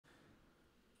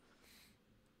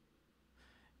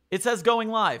It says going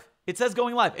live. It says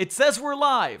going live. It says we're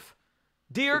live.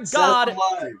 Dear It God, says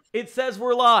live. it says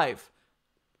we're live.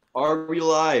 Are we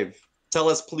live? Tell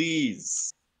us,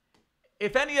 please.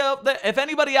 If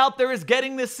anybody out there is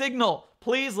getting this signal,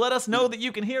 please let us know that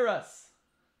you can hear us.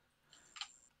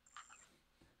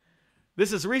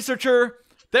 This is researcher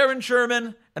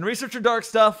TheeSherm and researcher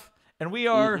Darkstuff, and we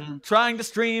are trying to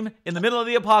stream in the middle of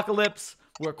the apocalypse.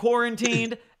 We're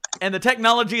quarantined, and the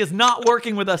technology is not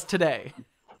working with us today.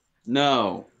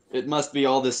 No, it must be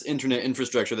all this internet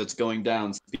infrastructure that's going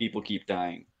down, so people keep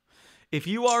dying. If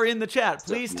you are in the chat,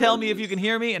 please tell me if you can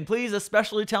hear me, and please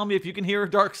especially tell me if you can hear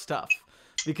Darkstuff.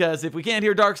 Because if we can't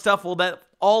hear Darkstuff, well,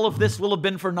 all of this will have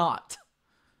been for naught.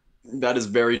 That is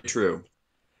very true.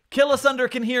 Kill Asunder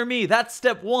can hear me. That's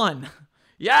step 1.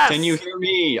 Yes! Can you hear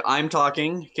me? I'm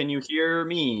talking. Can you hear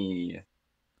me?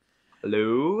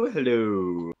 Hello?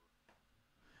 Hello?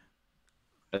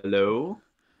 Hello?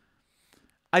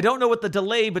 I don't know what the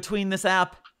delay between this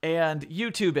app and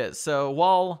YouTube is, so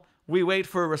while we wait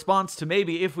for a response to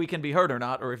maybe if we can be heard or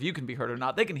not, or if you can be heard or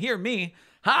not, they can hear me.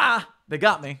 Ha! They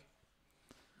got me.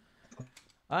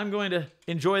 I'm going to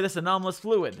enjoy this anomalous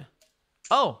fluid.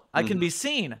 Oh, I can be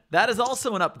seen. That is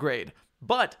also an upgrade.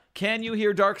 But can you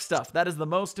hear Darkstuff? That is the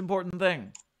most important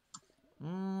thing.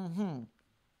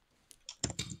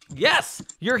 Yes,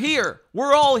 you're here.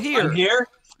 We're all here. I'm here.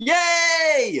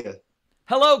 Yay!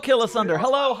 Hello, Kill Asunder.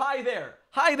 Hello, hi there.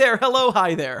 Hi there, hello,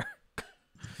 hi there.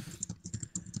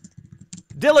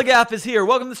 Dilligap is here.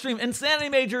 Welcome to the stream. Insanity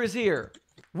Major is here.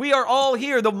 We are all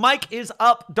here. The mic is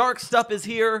up. Darkstuff is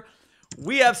here.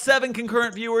 We have 7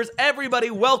 concurrent viewers.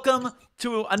 Everybody, welcome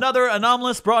to another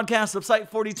anomalous broadcast of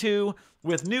Site42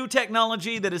 with new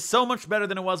technology that is so much better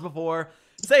than it was before.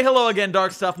 Say hello again,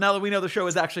 Darkstuff, now that we know the show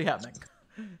is actually happening.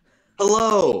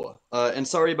 Hello! And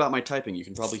sorry about my typing. You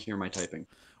can probably hear my typing.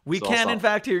 We can, in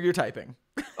fact, hear your typing.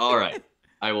 All right.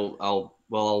 You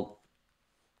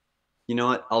know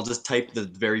what? I'll just type the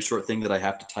very short thing that I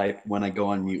have to type when I go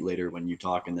on mute later when you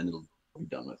talk, and then it'll be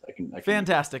done with. I can.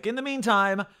 Fantastic. In the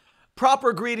meantime,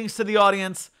 proper greetings to the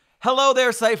audience. Hello there,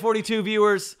 Site42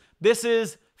 viewers. This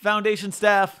is Foundation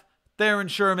staff,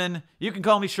 TheeSherm. You can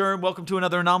call me Sherm. Welcome to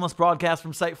another anomalous broadcast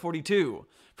from Site42.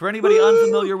 For anybody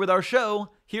unfamiliar with our show,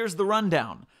 here's the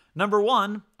rundown. Number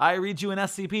 1, I read you an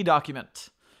SCP document.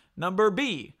 Number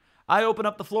B, I open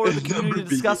up the floor of the community to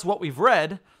discuss what we've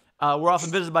read. We're often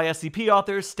visited by SCP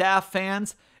authors, staff,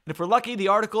 fans, and if we're lucky, the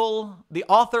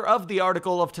author of the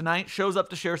article of tonight shows up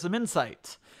to share some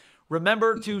insight.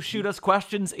 Remember to shoot us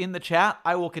questions in the chat.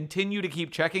 I will continue to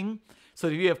keep checking. So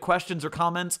if you have questions or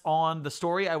comments on the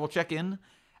story, I will check in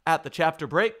at the chapter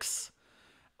breaks.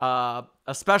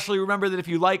 Especially remember that if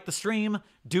you like the stream,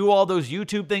 do all those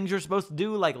YouTube things you're supposed to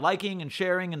do, like liking and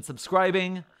sharing and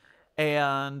subscribing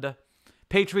and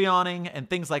Patreoning and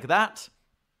things like that.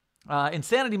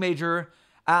 Insanity Major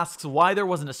asks why there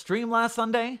wasn't a stream last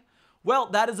Sunday. Well,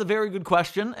 that is a very good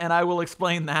question, and I will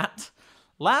explain that.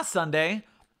 Last Sunday,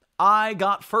 I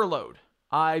got furloughed.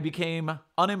 I became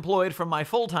unemployed from my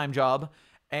full-time job,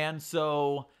 and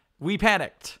so we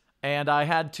panicked, and I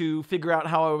had to figure out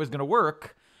how I was going to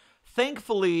work.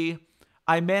 Thankfully,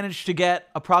 I managed to get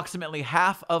approximately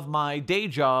half of my day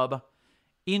job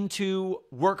into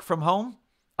work from home.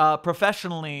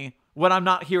 Professionally, when I'm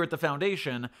not here at the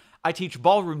Foundation, I teach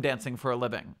ballroom dancing for a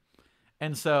living.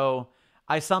 And so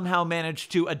I somehow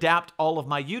managed to adapt all of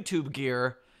my YouTube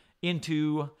gear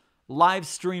into live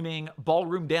streaming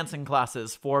ballroom dancing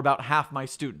classes for about half my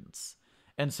students.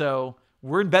 And so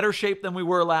we're in better shape than we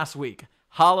were last week.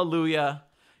 Hallelujah.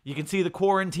 You can see the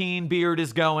quarantine beard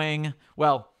is going.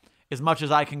 Well, as much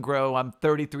as I can grow. I'm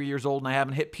 33 years old and I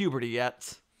haven't hit puberty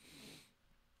yet.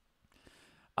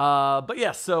 But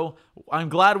yes, so I'm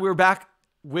glad we're back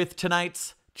with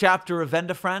tonight's chapter of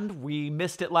Vend-a-Friend. We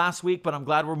missed it last week, but I'm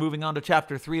glad we're moving on to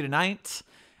chapter 3 tonight.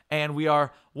 And we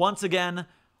are once again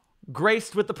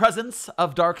graced with the presence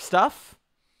of Darkstuff.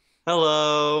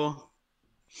 Hello.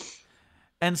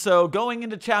 And so going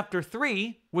into chapter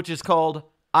 3, which is called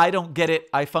I Don't Get It,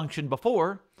 I Functioned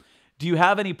Before, do you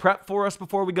have any prep for us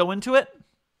before we go into it?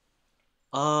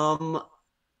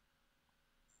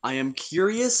 I am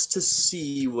curious to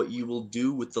see what you will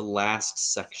do with the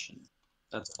last section.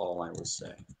 That's all I will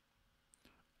say.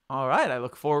 All right, I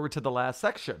look forward to the last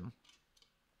section.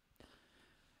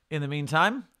 In the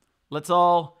meantime, let's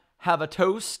all have a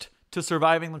toast to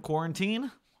surviving the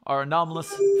quarantine. Our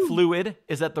anomalous fluid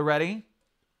is at the ready.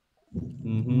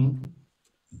 Mm-hmm.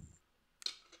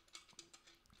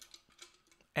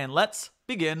 And let's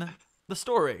begin the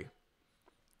story.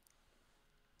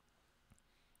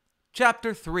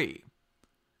 Chapter 3.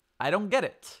 I Don't Get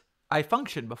It. I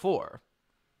Functioned Before.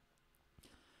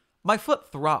 My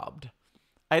foot throbbed.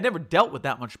 I had never dealt with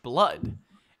that much blood,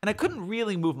 and I couldn't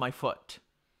really move my foot.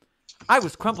 I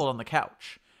was crumpled on the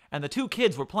couch, and the two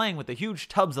kids were playing with the huge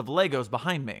tubs of Legos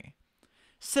behind me.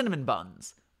 Cinnamon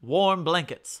buns, warm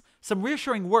blankets, some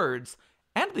reassuring words,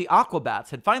 and the aquabats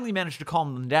had finally managed to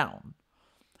calm them down.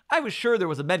 I was sure there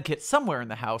was a medkit somewhere in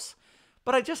the house,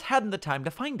 but I just hadn't the time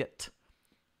to find it.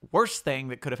 Worst thing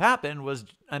that could have happened was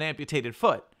an amputated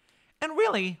foot. And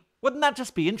really, wouldn't that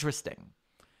just be interesting?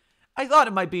 I thought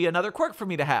it might be another quirk for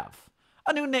me to have.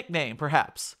 A new nickname,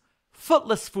 perhaps.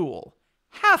 Footless Fool.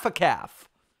 Half a Calf.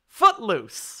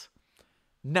 Footloose.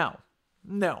 No.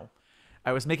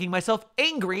 I was making myself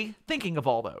angry thinking of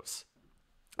all those.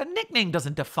 A nickname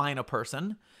doesn't define a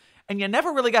person, and you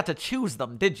never really got to choose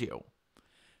them, did you?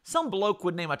 Some bloke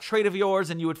would name a trait of yours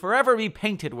and you would forever be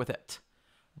painted with it.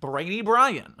 Brainy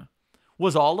Brian.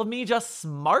 Was all of me just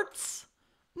smarts?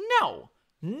 No,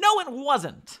 it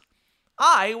wasn't.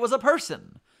 I was a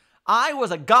person. I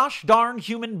was a gosh darn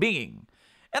human being.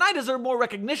 And I deserve more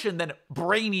recognition than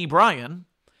Brainy Brian.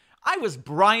 I was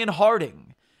Brian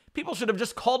Harding. People should have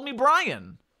just called me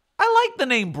Brian. I liked the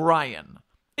name Brian.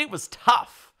 It was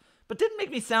tough, but didn't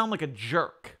make me sound like a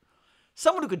jerk.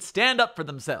 Someone who could stand up for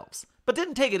themselves, but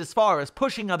didn't take it as far as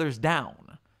pushing others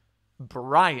down.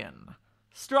 Brian.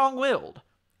 Strong-willed,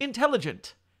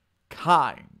 intelligent,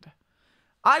 kind.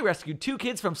 I rescued two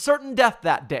kids from certain death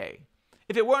that day.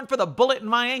 If it weren't for the bullet in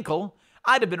my ankle,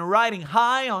 I'd have been riding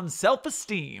high on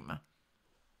self-esteem.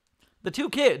 The two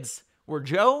kids were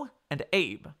Joe and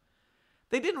Abe.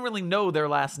 They didn't really know their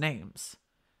last names.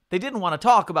 They didn't want to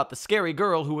talk about the scary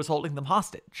girl who was holding them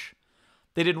hostage.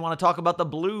 They didn't want to talk about the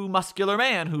blue, muscular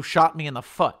man who shot me in the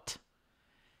foot.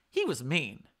 He was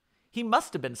mean. He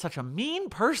must have been such a mean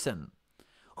person.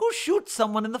 Who shoots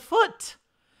someone in the foot?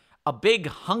 A big,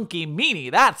 hunky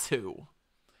meanie, that's who.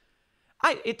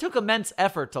 It took immense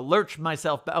effort to lurch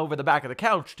myself over the back of the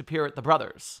couch to peer at the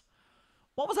brothers.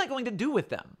 What was I going to do with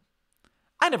them?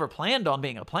 I never planned on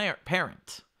being a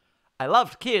parent. I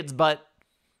loved kids, but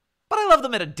I loved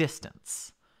them at a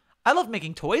distance. I loved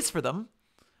making toys for them.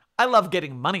 I loved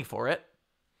getting money for it.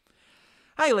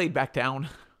 I laid back down.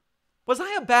 Was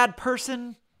I a bad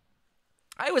person?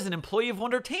 I was an employee of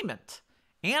Wondertainment,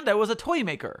 and I was a toy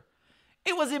maker.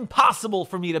 It was impossible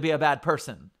for me to be a bad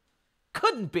person.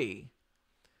 Couldn't be.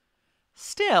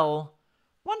 Still,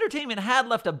 Wondertainment had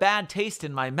left a bad taste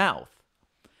in my mouth.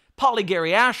 Polly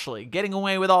Gary Ashley getting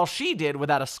away with all she did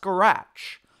without a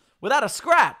scratch. Without a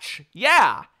scratch,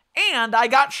 yeah, and I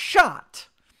got shot.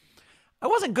 I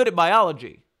wasn't good at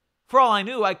biology. For all I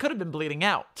knew, I could have been bleeding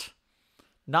out.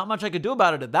 Not much I could do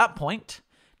about it at that point.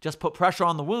 Just put pressure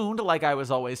on the wound, like I was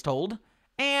always told,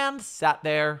 and sat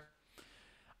there.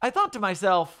 I thought to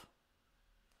myself,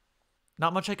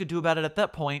 not much I could do about it at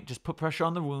that point. Just put pressure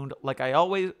on the wound, like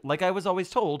I was always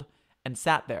told, and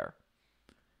sat there.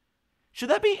 Should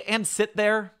that be "and sit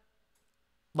there"?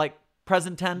 Like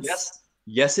present tense?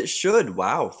 Yes, it should.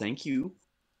 Wow, thank you.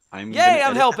 I'm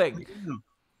helping.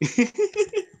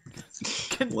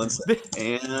 One sec.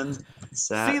 And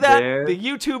sat see that? there. The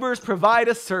YouTubers provide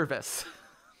a service.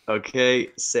 Okay,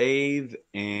 save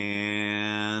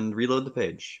and reload the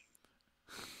page.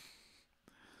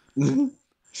 And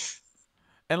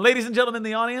ladies and gentlemen in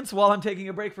the audience, while I'm taking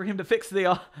a break for him to fix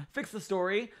the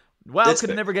story, wow,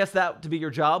 could never guess that to be your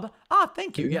job.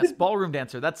 Thank you. Yes, ballroom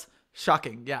dancer. That's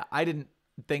shocking. Yeah, I didn't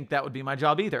think that would be my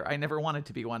job either. I never wanted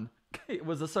to be one. It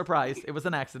was a surprise. It was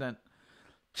an accident.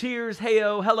 Cheers,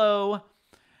 heyo, hello.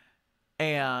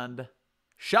 And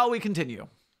shall we continue?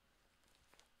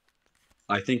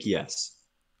 I think yes.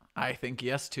 I think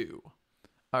yes, too.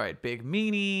 All right, big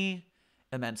meanie,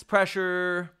 immense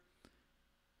pressure,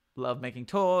 love making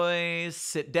toys,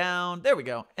 sit down. There we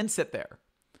go, and sit there.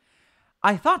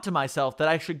 I thought to myself that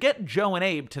I should get Joe and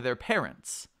Abe to their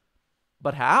parents.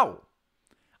 But how?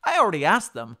 I already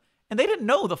asked them, and they didn't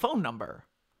know the phone number.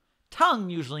 Tongue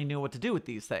usually knew what to do with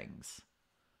these things.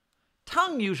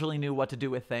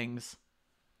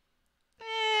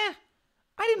 I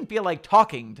didn't feel like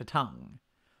talking to Tongue.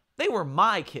 They were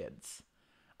my kids.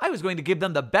 I was going to give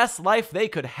them the best life they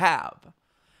could have.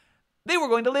 They were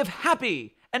going to live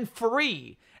happy and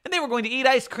free, and they were going to eat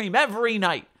ice cream every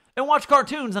night and watch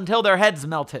cartoons until their heads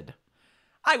melted.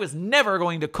 I was never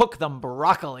going to cook them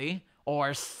broccoli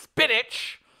or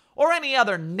spinach or any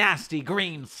other nasty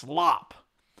green slop.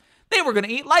 They were going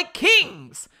to eat like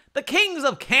kings, the kings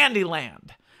of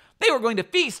Candyland. They were going to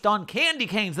feast on candy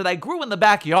canes that I grew in the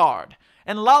backyard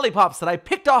and lollipops that I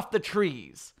picked off the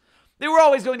trees. They were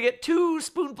always going to get 2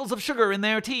 spoonfuls of sugar in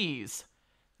their teas.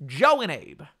 Joe and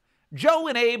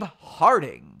Abe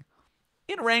Harding.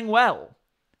 It rang well.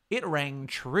 It rang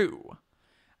true.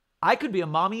 I could be a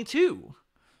mommy too.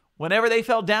 Whenever they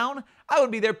fell down, I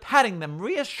would be there patting them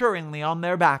reassuringly on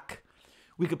their back.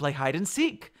 We could play hide and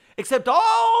seek, except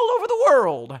all over the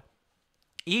world.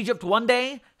 Egypt one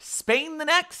day, Spain the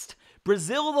next,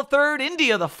 Brazil the third,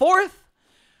 India the fourth.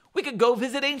 We could go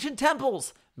visit ancient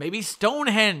temples, maybe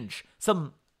Stonehenge,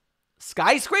 some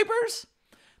skyscrapers.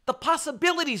 The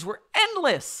possibilities were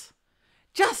endless.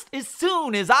 Just as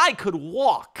soon as I could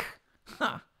walk.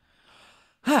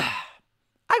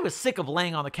 I was sick of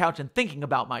laying on the couch and thinking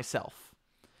about myself.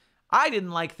 I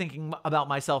didn't like thinking about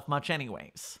myself much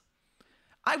anyways.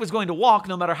 I was going to walk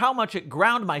no matter how much it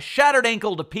ground my shattered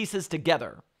ankle to pieces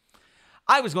together.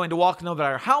 I was going to walk no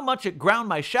matter how much it ground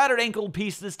my shattered ankle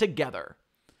pieces together.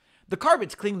 The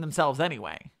carpets cleaned themselves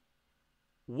anyway.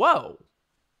 Whoa.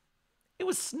 It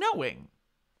was snowing.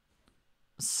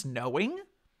 Snowing?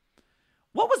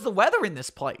 What was the weather in this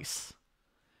place?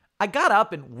 I got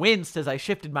up and winced as I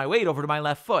shifted my weight over to my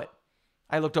left foot.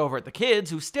 I looked over at the kids,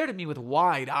 who stared at me with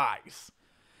wide eyes.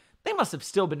 They must have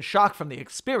still been shocked from the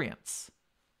experience.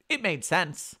 It made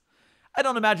sense. I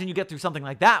don't imagine you get through something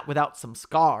like that without some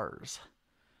scars.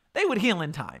 They would heal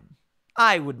in time.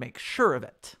 I would make sure of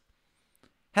it.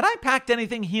 Had I packed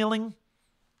anything healing?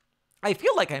 I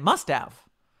feel like I must have.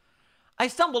 I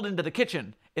stumbled into the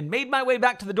kitchen and made my way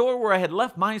back to the door where I had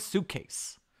left my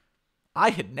suitcase.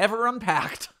 I had never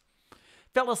unpacked.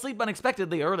 Fell asleep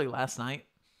unexpectedly early last night.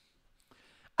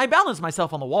 I balanced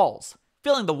myself on the walls,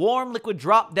 feeling the warm liquid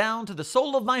drop down to the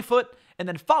sole of my foot and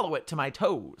then follow it to my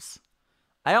toes.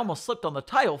 I almost slipped on the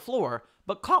tile floor,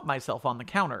 but caught myself on the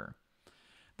counter.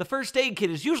 The first aid kit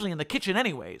is usually in the kitchen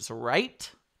anyways, right?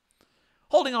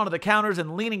 Holding onto the counters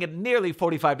and leaning at a nearly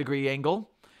 45-degree angle,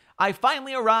 I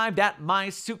finally arrived at my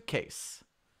suitcase.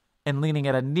 And leaning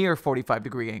at a near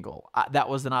 45-degree angle. That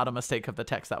was not a mistake of the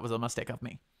text. That was a mistake of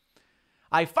me.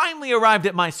 I finally arrived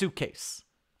at my suitcase.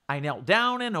 I knelt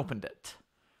down and opened it.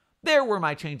 There were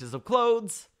my changes of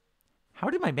clothes. How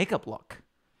did my makeup look?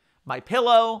 My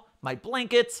pillow, my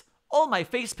blankets, all my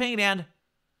face paint, and...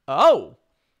 oh!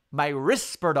 My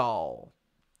Risperdal.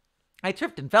 I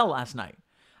tripped and fell last night.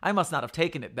 I must not have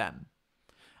taken it then.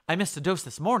 I missed a dose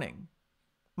this morning.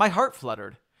 My heart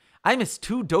fluttered. I missed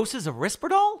 2 doses of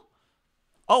Risperdal?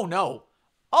 Oh no.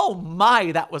 Oh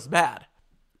my, that was bad.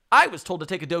 I was told to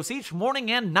take a dose each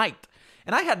morning and night,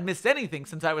 and I hadn't missed anything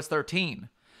since I was 13.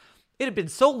 It had been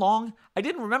so long, I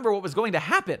didn't remember what was going to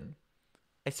happen.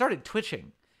 I started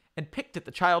twitching and picked at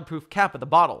the childproof cap of the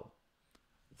bottle.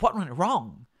 What went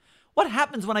wrong? What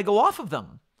happens when I go off of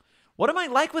them? What am I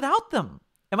like without them?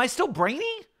 Am I still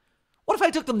brainy? What if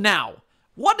I took them now?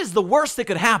 What is the worst that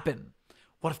could happen?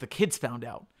 What if the kids found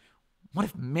out? What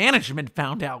if management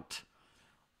found out?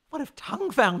 What if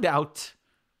Tongue found out?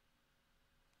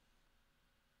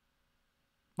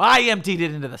 I emptied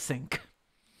it into the sink.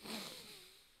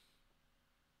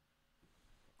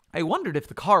 I wondered if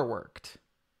the car worked.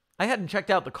 I hadn't checked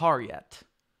out the car yet.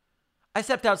 I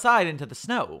stepped outside into the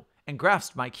snow and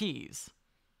grasped my keys.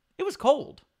 It was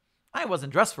cold. I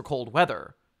wasn't dressed for cold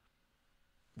weather.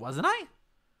 Wasn't I?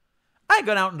 I had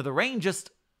gone out into the rain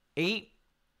just 8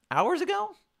 hours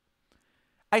ago.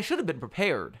 I should have been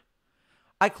prepared.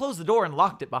 I closed the door and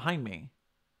locked it behind me.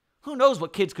 Who knows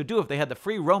what kids could do if they had the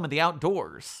free roam of the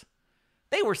outdoors?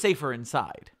 They were safer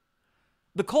inside.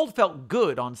 The cold felt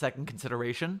good on second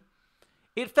consideration.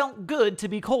 It felt good to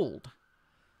be cold.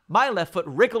 My left foot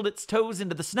wriggled its toes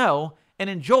into the snow and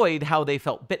enjoyed how they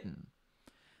felt bitten.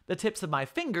 The tips of my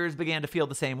fingers began to feel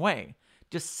the same way,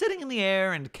 just sitting in the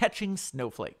air and catching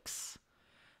snowflakes.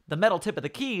 The metal tip of the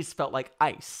keys felt like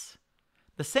ice.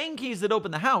 The same keys that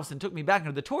opened the house and took me back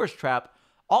into the tourist trap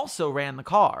also ran the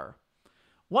car.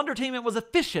 Wondertainment was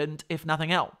efficient, if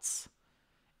nothing else.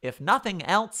 If nothing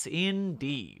else,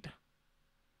 indeed.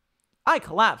 I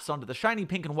collapsed onto the shiny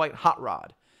pink and white hot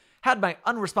rod, had my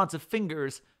unresponsive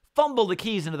fingers fumble the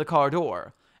keys into the car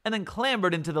door, and then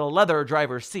clambered into the leather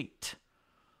driver's seat.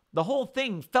 The whole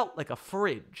thing felt like a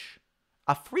fridge.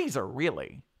 A freezer,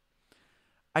 really.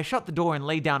 I shut the door and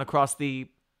lay down across the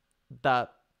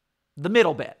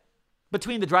middle bit,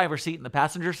 between the driver's seat and the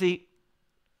passenger seat.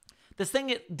 This thing,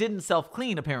 it didn't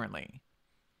self-clean, apparently.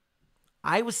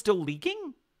 I was still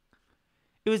leaking?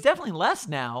 It was definitely less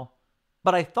now,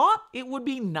 but I thought it would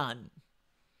be none.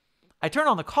 I turned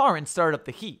on the car and started up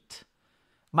the heat.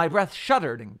 My breath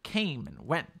shuddered and came and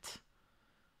went.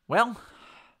 Well,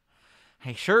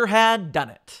 I sure had done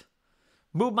it.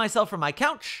 Moved myself from my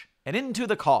couch and into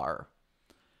the car.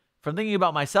 From thinking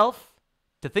about myself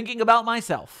to thinking about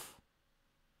myself.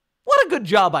 What a good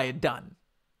job I had done.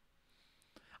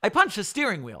 I punched the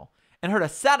steering wheel and heard a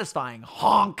satisfying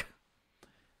honk.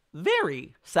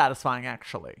 Very satisfying,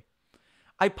 actually.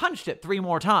 I punched it 3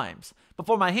 more times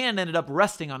before my hand ended up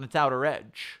resting on its outer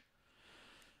edge.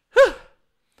 Whew.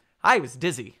 I was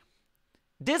dizzy.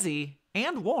 Dizzy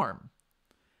and warm.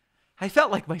 I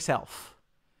felt like myself.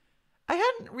 I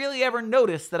hadn't really ever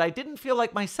noticed that I didn't feel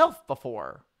like myself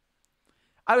before.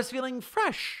 I was feeling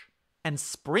fresh and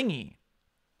springy.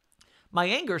 My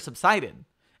anger subsided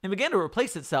and began to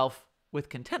replace itself with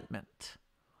contentment.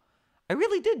 I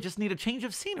really did just need a change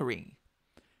of scenery.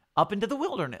 Up into the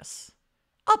wilderness.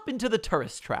 Up into the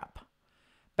tourist trap.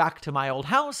 Back to my old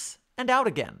house and out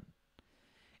again.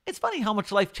 It's funny how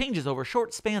much life changes over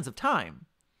short spans of time.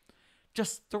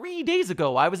 Just 3 days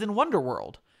ago, I was in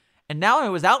Wonderworld, and now I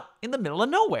was out in the middle of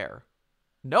nowhere.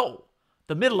 No,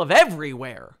 the middle of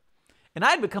everywhere. And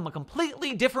I'd become a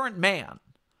completely different man.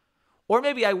 Or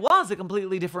maybe I was a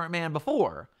completely different man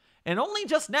before, and only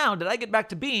just now did I get back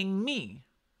to being me.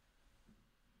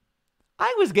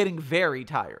 I was getting very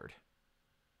tired.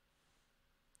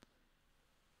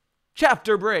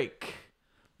 Chapter break.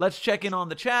 Let's check in on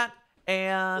the chat,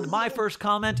 and my first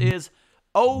comment is,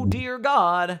 oh dear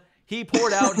God, he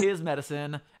poured out his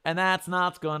medicine, and that's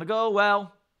not gonna go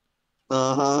well.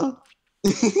 Uh-huh.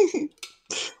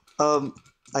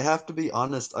 I have to be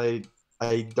honest, I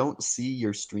don't see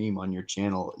your stream on your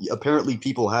channel. Apparently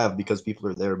people have because people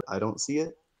are there, but I don't see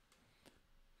it.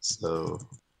 So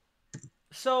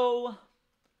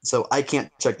I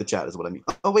can't check the chat is what I mean.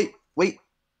 Oh, wait.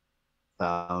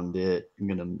 Found it. I'm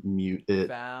gonna mute it,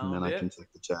 and then I can check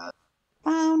the chat.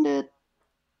 Found it.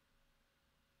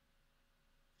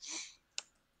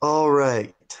 All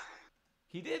right.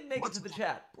 He did make it to the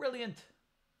chat. Brilliant.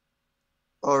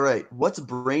 All right. What's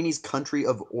Brainy's country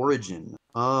of origin?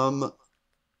 I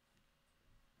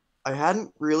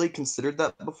hadn't really considered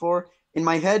that before. In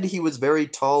my head, he was very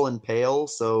tall and pale,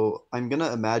 so I'm going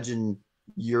to imagine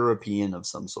European of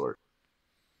some sort.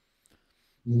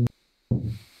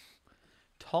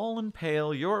 Tall and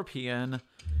pale, European.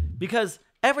 Because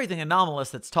everything anomalous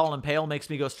that's tall and pale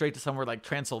makes me go straight to somewhere like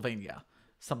Transylvania.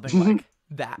 Something like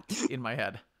that in my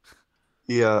head.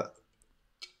 Yeah.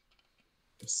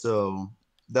 So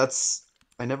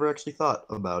I never actually thought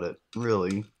about it,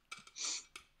 really.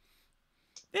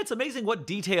 It's amazing what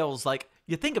details, like,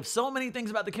 you think of so many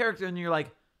things about the character and you're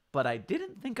like, but I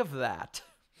didn't think of that.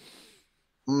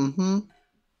 Mm-hmm.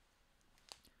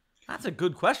 That's a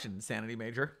good question, Sanity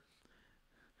Major.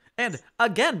 And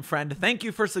again, friend, thank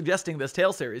you for suggesting this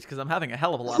tale series, because I'm having a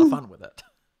hell of a lot of fun with it.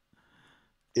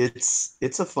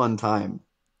 It's a fun time,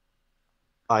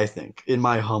 I think, in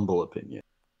my humble opinion.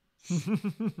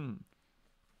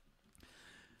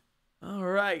 All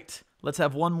right, let's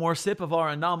have one more sip of our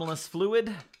anomalous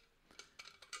fluid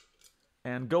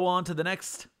and go on to the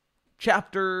next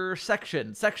chapter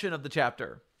section of the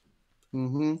chapter.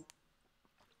 Mm-hmm.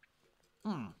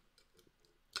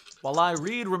 While I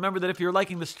read, remember that if you're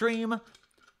liking the stream,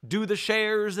 do the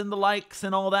shares and the likes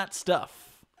and all that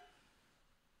stuff.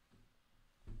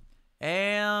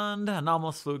 And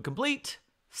anomalous fluid complete,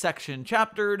 section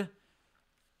chaptered,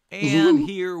 and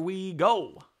here we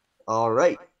go. All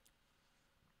right.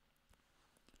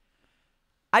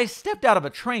 I stepped out of a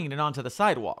train and onto the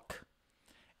sidewalk.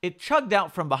 It chugged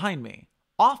out from behind me,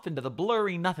 off into the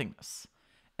blurry nothingness,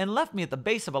 and left me at the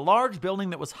base of a large building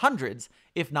that was hundreds,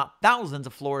 if not thousands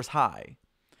of floors high.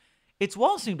 Its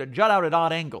walls seemed to jut out at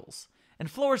odd angles,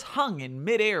 and floors hung in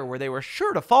midair where they were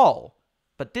sure to fall,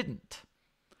 but didn't.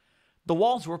 The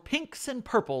walls were pinks and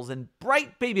purples and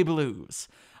bright baby blues,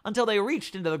 until they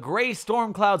reached into the gray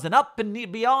storm clouds and up and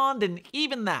beyond and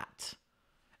even that.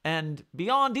 And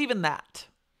beyond even that.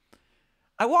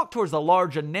 I walked towards the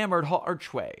large enamored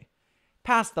archway,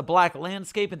 past the black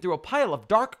landscape and through a pile of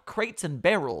dark crates and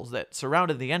barrels that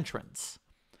surrounded the entrance.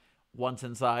 Once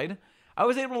inside, I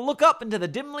was able to look up into the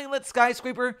dimly lit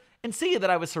skyscraper and see that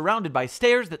I was surrounded by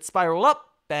stairs that spiral up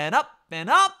and up and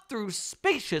up through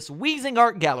spacious, wheezing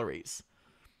art galleries.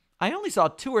 I only saw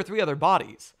 2 or 3 other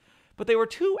bodies, but they were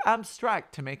too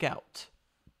abstract to make out.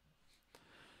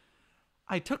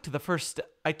 I took to the first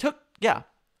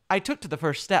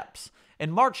steps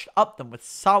and marched up them with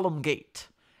solemn gait,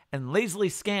 and lazily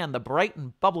scanned the bright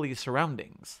and bubbly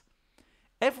surroundings.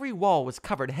 Every wall was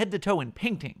covered head to toe in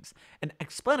paintings and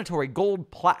explanatory gold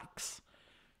plaques.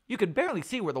 You could barely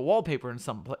see the wallpaper in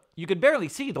some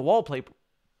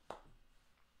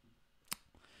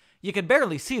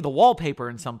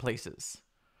places.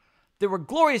 There were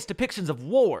glorious depictions of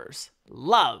wars,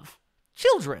 love,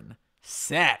 children,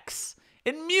 sex,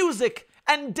 and music,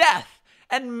 and death,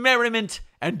 and merriment,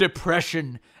 and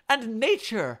depression, and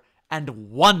nature, and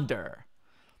wonder.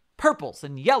 Purples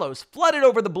and yellows flooded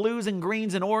over the blues and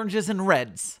greens and oranges and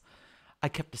reds. I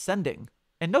kept descending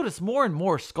and noticed more and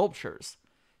more sculptures.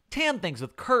 tan things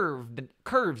with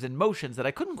curves and motions that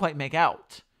I couldn't quite make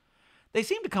out. They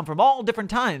seemed to come from all different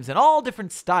times and all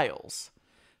different styles.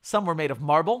 Some were made of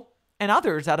marble, and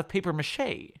others out of paper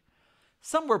mache.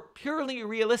 Some were purely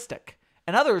realistic,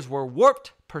 and others were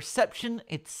warped perception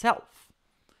itself.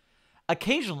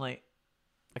 Eventually,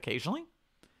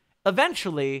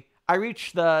 I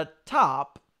reached the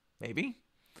top, maybe,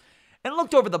 and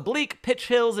looked over the bleak pitch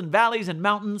hills and valleys and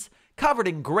mountains, covered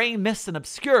in gray mists and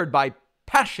obscured by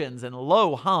passions and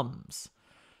low hums.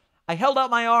 I held out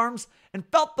my arms and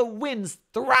felt the winds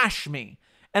thrash me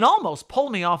and almost pull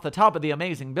me off the top of the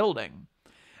amazing building.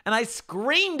 And I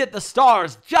screamed at the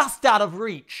stars just out of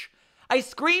reach. I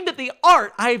screamed at the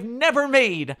art I've never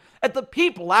made, at the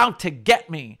people out to get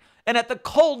me, and at the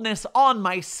coldness on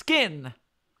my skin.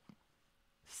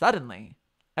 Suddenly,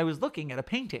 I was looking at a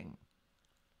painting.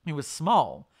 It was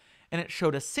small, and it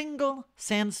showed a single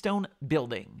sandstone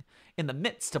building in the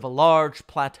midst of a large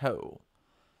plateau.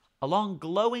 A long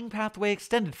glowing pathway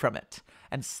extended from it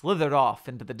and slithered off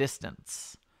into the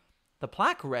distance. The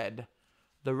plaque read,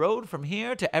 "The Road from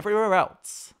Here to Everywhere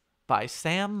Else," by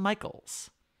Sam Michaels.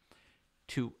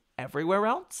 To everywhere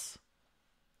else?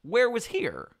 Where was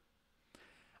here?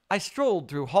 I strolled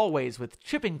through hallways with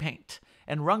chipping paint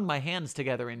and wrung my hands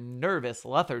together in nervous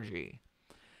lethargy.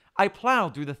 I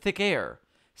plowed through the thick air,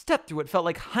 stepped through what felt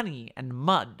like honey and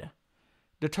mud.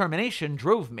 Determination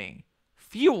drove me,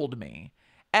 fueled me,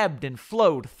 ebbed and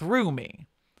flowed through me.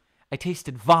 I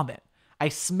tasted vomit, I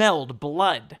smelled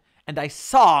blood, and I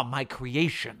saw my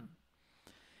creation.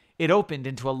 It opened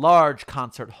into a large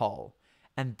concert hall,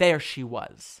 and there she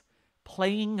was,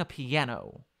 playing a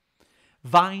piano.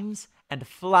 Vines and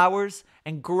flowers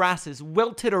and grasses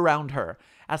wilted around her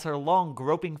as her long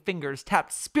groping fingers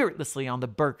tapped spiritlessly on the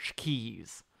birch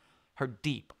keys. Her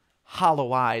deep,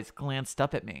 hollow eyes glanced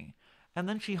up at me, and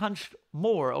then she hunched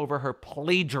more over her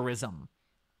plagiarism.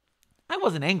 I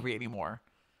wasn't angry anymore.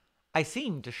 I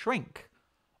seemed to shrink.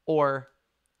 Or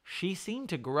she seemed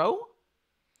to grow?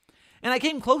 And I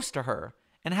came close to her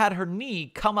and had her knee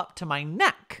come up to my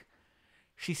neck.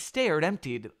 She stared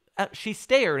emptily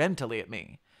at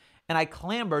me, and I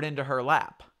clambered into her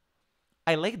lap.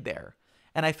 I laid there,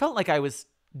 and I felt like I was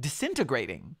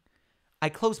disintegrating. I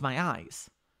closed my eyes.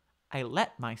 I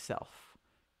let myself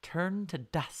turn to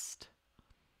dust.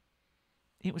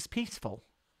 It was peaceful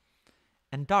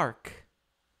and dark,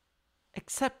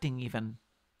 accepting even.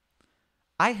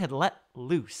 I had let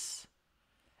loose.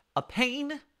 A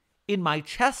pain in my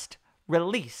chest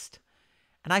released,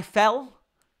 and I fell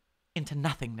into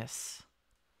nothingness.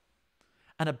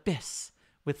 An abyss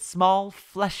with small,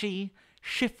 fleshy,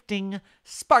 shifting,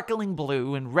 sparkling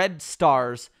blue and red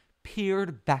stars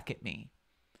peered back at me.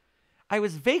 I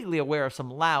was vaguely aware of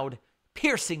some loud,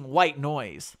 piercing white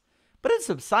noise, but it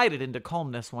subsided into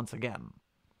calmness once again.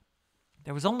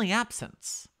 There was only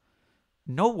absence.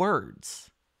 No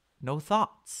words, no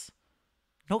thoughts,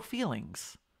 no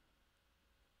feelings.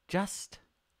 Just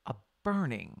a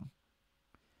burning.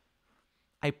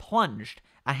 I plunged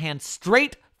a hand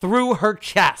straight through her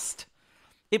chest.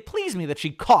 It pleased me that she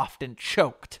coughed and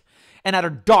choked, and at her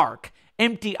dark,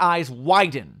 empty eyes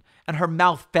widened, and her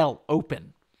mouth fell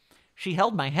open. She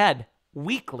held my head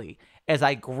weakly as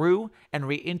I grew and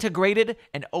reintegrated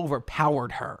and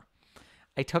overpowered her.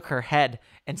 I took her head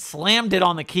and slammed it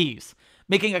on the keys,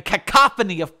 making a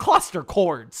cacophony of cluster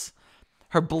chords.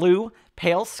 Her blue,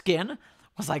 pale skin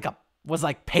was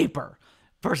like paper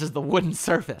versus the wooden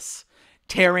surface,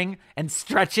 tearing and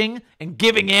stretching and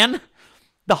giving in.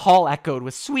 The hall echoed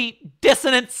with sweet,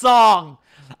 dissonant song.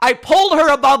 I pulled her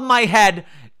above my head,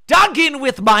 dug in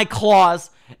with my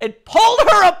claws, and pulled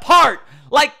her apart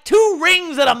like two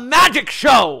rings at a magic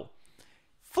show.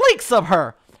 Flakes of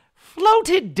her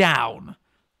floated down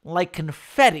like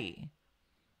confetti.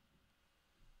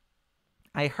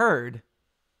 I heard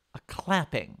a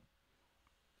clapping,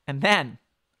 and then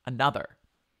another,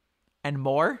 and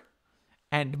more,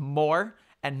 and more,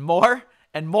 and more,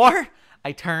 and more.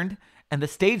 I turned, and the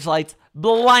stage lights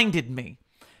blinded me,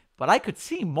 but I could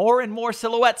see more and more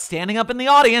silhouettes standing up in the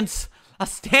audience. A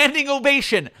standing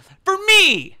ovation for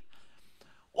me.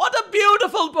 What a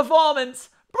beautiful performance!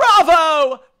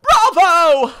 Bravo!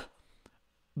 Bravo!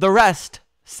 The rest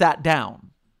sat down.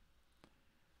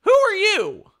 Who are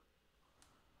you?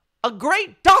 A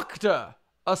great doctor,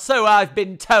 or so I've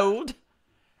been told.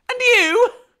 And you?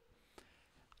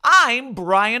 I'm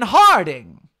Brian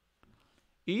Harding.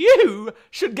 You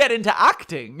should get into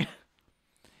acting.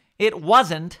 It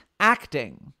wasn't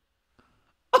acting.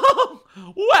 Oh,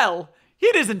 well,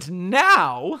 it isn't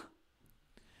now.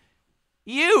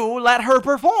 You let her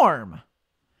perform.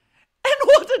 And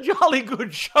what a jolly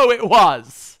good show it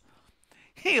was.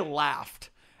 He laughed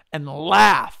and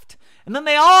laughed. And then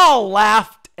they all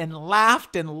laughed and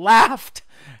laughed and laughed.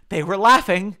 They were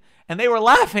laughing, and they were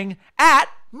laughing at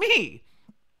me.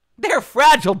 Their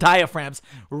fragile diaphragms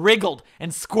wriggled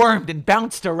and squirmed and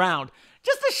bounced around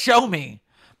just to show me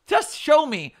just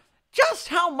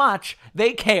how much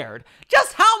they cared,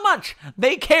 just how much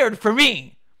they cared for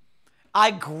me. I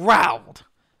growled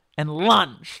and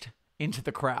lunged into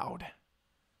the crowd.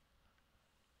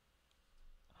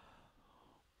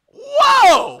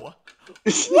 Whoa!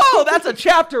 Whoa, that's a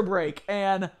chapter break,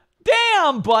 and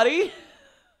damn, buddy.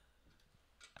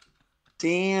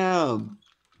 Damn.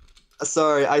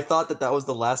 Sorry, I thought that was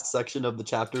the last section of the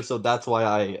chapter, so that's why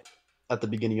I, at the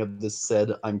beginning of this,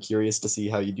 said I'm curious to see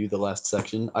how you do the last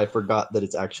section. I forgot that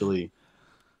it's actually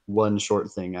one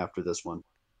short thing after this one.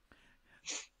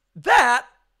 That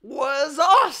was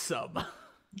awesome.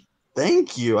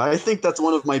 Thank you. I think that's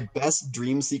one of my best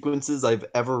dream sequences I've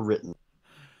ever written.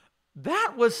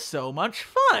 That was so much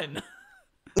fun.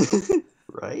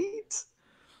 Right?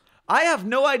 I have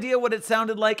no idea what it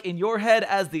sounded like in your head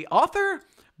as the author,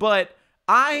 but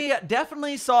I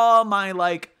definitely saw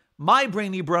my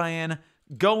brainy Brian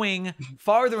going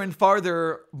farther and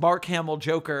farther Mark Hamill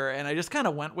Joker, and I just kind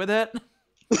of went with it.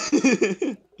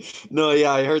 No,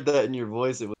 yeah, I heard that in your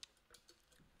voice.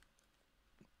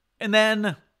 And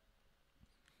then,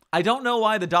 I don't know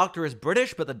why the Doctor is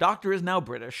British, but the Doctor is now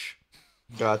British.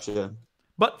 Gotcha.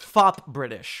 But fop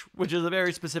British, which is a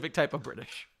very specific type of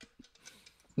British.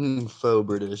 Faux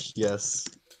British, yes.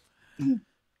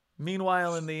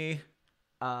 Meanwhile, in the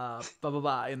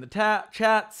in the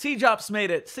chat, C-Jops made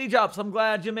it. C-Jops, I'm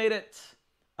glad you made it.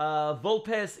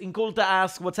 Volpes Inculta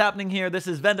asks, what's happening here? This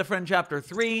is Vend-a-Friend Chapter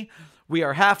 3. We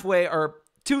are halfway, or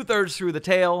 2/3 through the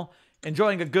tale,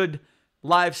 enjoying a good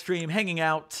live stream, hanging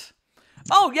out.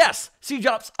 Oh, yes,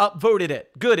 C-Jops upvoted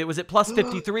it. Good, it was at plus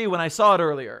 53 when I saw it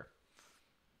earlier.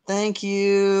 Thank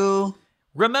you.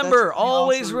 Remember,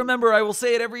 always remember, I will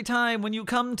say it every time when you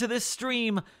come to this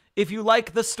stream, if you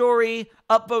like the story,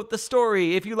 upvote the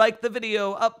story. If you like the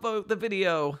video, upvote the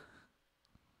video.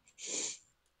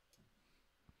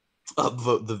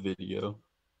 Upvote the video.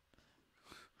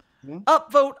 Yeah.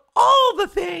 Upvote all the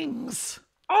things.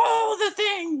 All the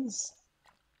things.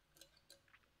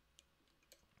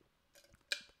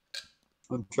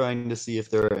 I'm trying to see if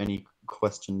there are any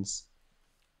questions.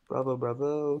 Bravo,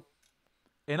 bravo.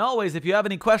 And always, if you have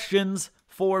any questions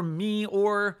for me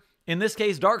or, in this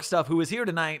case, Darkstuff, who is here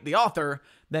tonight, the author,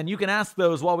 then you can ask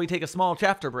those while we take a small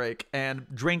chapter break and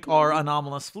drink our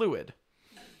anomalous fluid.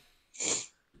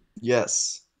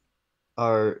 Yes.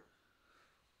 Our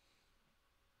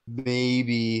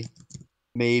maybe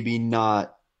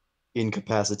not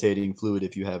incapacitating fluid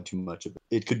if you have too much of it.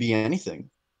 It could be anything.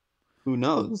 Who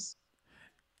knows?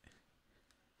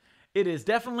 It is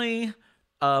definitely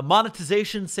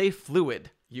monetization safe fluid,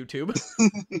 YouTube.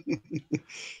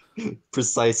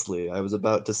 Precisely. I was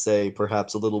about to say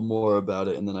perhaps a little more about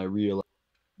it, and then I realized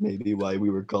maybe why we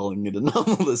were calling it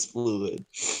anomalous fluid.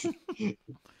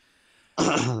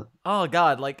 Oh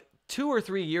God, like 2 or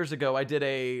 3 years ago, I did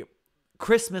a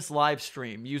Christmas live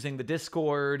stream using the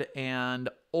Discord and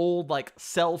old like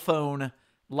cell phone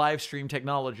live stream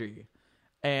technology.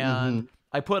 And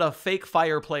I put a fake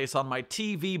fireplace on my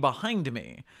TV behind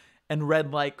me and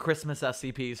read like Christmas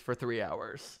SCPs for 3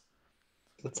 hours.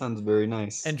 That sounds very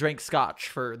nice. And drank scotch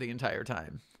for the entire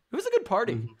time. It was a good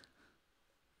party. That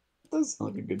does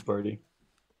sound like a good party.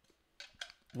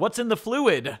 What's in the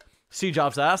fluid?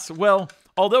 C-Jobs asks. Well,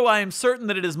 although I am certain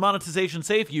that it is monetization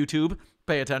safe, YouTube,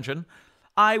 pay attention,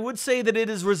 I would say that it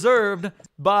is reserved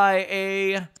by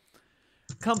a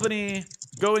company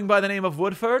going by the name of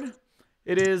Woodford.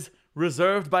 It is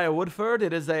reserved by a Woodford.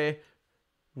 It is a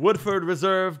Woodford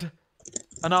reserved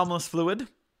anomalous fluid.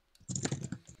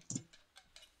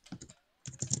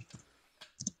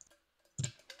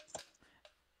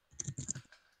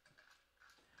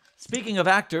 Speaking of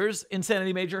actors,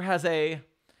 Insanity Major has a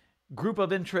group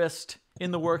of interest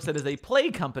in the works that is a play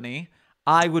company.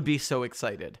 I would be so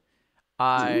excited.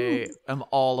 I am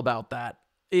all about that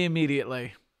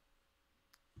immediately.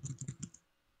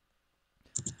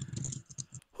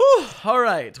 Whew, all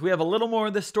right, we have a little more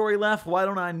of this story left. Why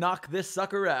don't I knock this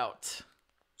sucker out?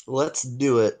 Let's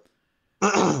do it.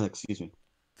 Excuse me.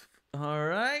 All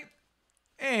right.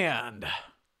 And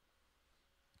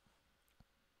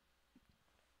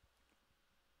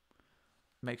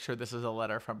make sure this is a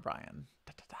letter from Brian.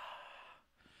 Da, da, da.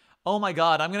 Oh my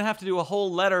God, I'm going to have to do a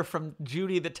whole letter from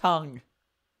Judy the Tongue.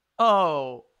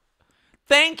 Oh,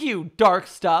 thank you,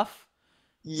 Darkstuff.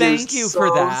 Thank you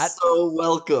for that. So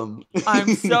welcome.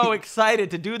 I'm so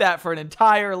excited to do that for an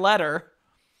entire letter.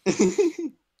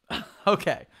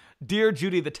 Okay. Dear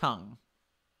Judy the Tongue.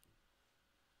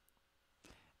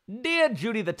 Dear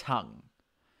Judy the Tongue,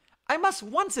 I must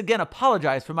once again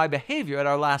apologize for my behavior at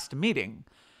our last meeting,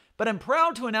 but I'm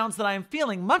proud to announce that I am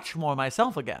feeling much more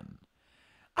myself again.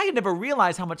 I had never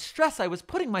realized how much stress I was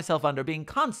putting myself under being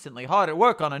constantly hard at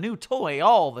work on a new toy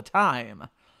all the time.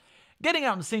 Getting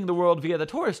out and seeing the world via the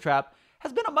tourist trap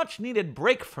has been a much-needed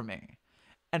break for me,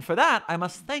 and for that I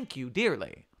must thank you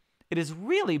dearly. It has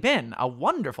really been a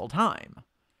wonderful time.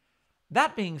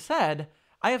 That being said,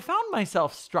 I have found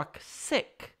myself struck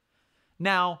sick.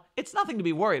 Now, it's nothing to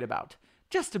be worried about,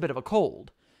 just a bit of a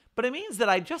cold, but it means that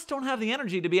I just don't have the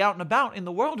energy to be out and about in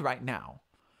the world right now.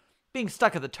 Being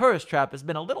stuck at the tourist trap has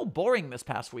been a little boring this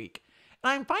past week,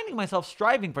 and I'm finding myself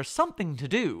striving for something to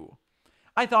do.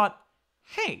 I thought,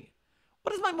 hey,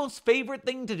 what is my most favorite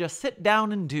thing to just sit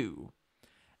down and do?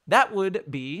 That would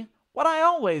be what I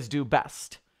always do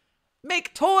best.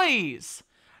 Make toys!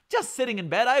 Just sitting in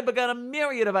bed, I've begun a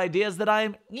myriad of ideas that I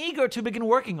am eager to begin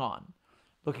working on.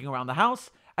 Looking around the house,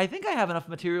 I think I have enough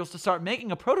materials to start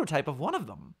making a prototype of one of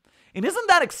them. And isn't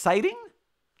that exciting?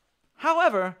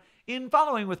 However, in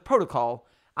following with protocol,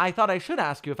 I thought I should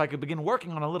ask you if I could begin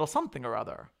working on a little something or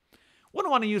other. Wouldn't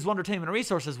want to use Wondertainment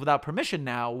resources without permission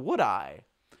now, would I?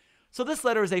 So this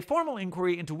letter is a formal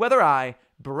inquiry into whether I,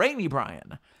 Brainy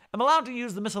Brian, am allowed to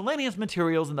use the miscellaneous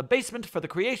materials in the basement for the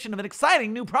creation of an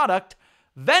exciting new product,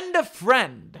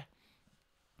 Vend-a-Friend.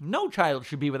 No child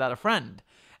should be without a friend,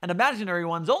 and imaginary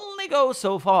ones only go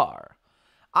so far.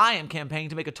 I am campaigning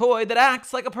to make a toy that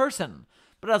acts like a person,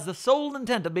 but has the sole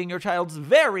intent of being your child's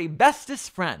very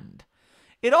bestest friend.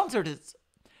 It alters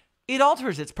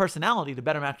its personality to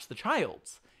better match the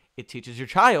child's. It teaches your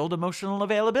child emotional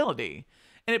availability,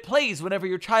 and it plays whenever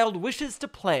your child wishes to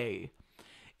play.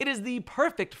 It is the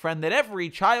perfect friend that every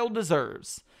child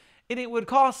deserves, and it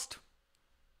would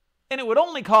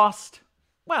only cost,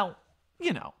 well,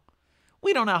 you know.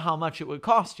 We don't know how much it would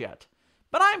cost yet,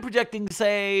 but I'm projecting to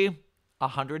say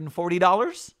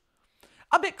 $140.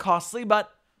 A bit costly,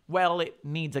 but, well, it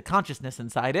needs a consciousness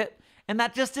inside it, and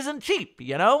that just isn't cheap,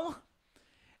 you know?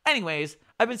 Anyways,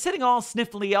 I've been sitting all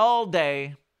sniffly all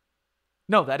day.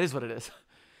 No, that is what it is.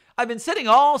 I've been sitting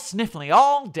all sniffly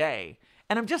all day,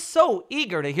 and I'm just so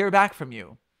eager to hear back from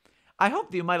you. I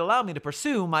hope that you might allow me to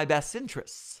pursue my best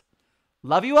interests.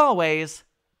 Love you always,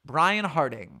 Brian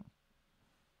Harding.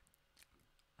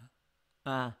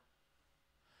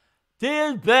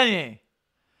 Dear Benny,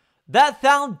 that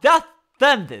sounds just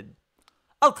splendid.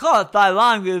 Of course, I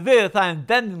long to do this, I'm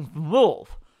bending some rules.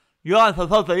 You aren't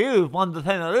supposed to use one to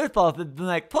send resources to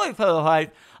make toy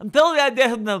prototypes until the idea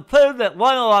has been approved at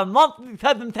one of our monthly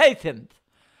presentations.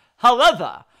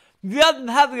 However, you doesn't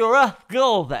have your rough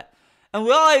skills yet, and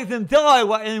we always enjoy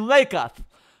what you make us.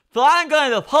 So I'm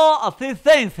going to pull a few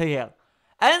things for you,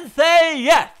 and say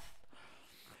yes.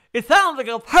 It sounds like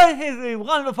a perfectly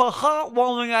wonderful,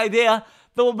 heartwarming idea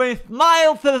that will bring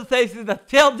smiles to the faces of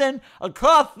children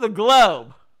across the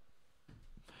globe.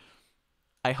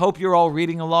 I hope you're all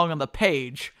reading along on the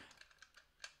page.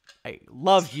 I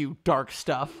love you,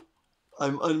 Darkstuff.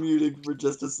 I'm unmuting for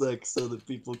just a sec so that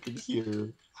people can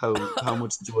hear how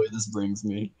much joy this brings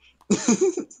me.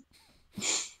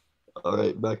 All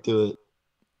right, back to it.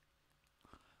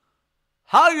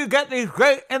 How you get these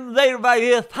great innovative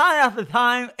ideas time after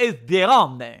time is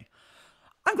beyond me.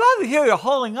 I'm glad to hear you're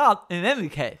holding up in any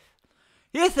case.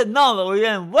 You should know that we've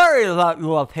been worried about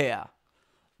you up here.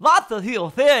 Lots of people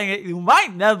fearing that you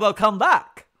might never come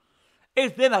back.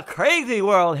 It's been a crazy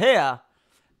world here.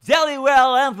 Jelly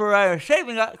Whale Emperor is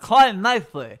shaping up quite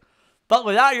nicely, but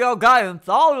without your guidance,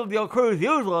 all of your crew's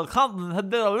usual accomplishments have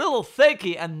been a little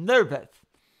shaky and nervous.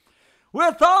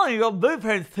 We're following your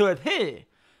blueprints to a T.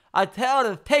 I thought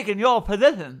of taking your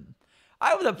position.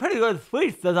 I was a pretty good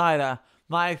speech designer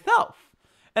myself,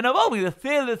 and I'm hoping to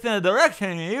steer this in a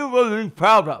direction you will be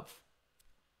proud of.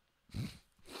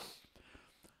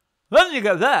 When you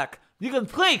get back, you can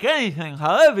tweak anything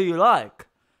however you like.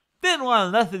 Didn't want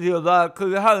to message you about it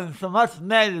because you're having so much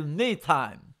needed me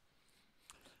time.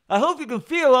 I hope you can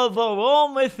feel those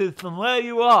warm wishes from where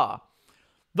you are.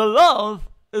 The love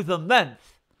is immense.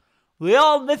 We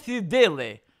all miss you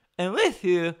dearly, and wish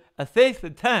you a safe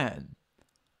return.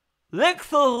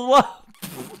 Licks of love.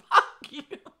 Fuck you.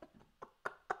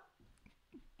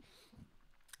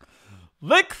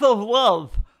 Licks of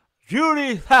love,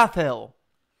 Judy Sathill.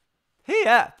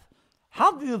 P.S.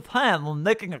 How do you plan on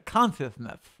making a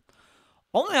consciousness?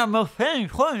 Only our most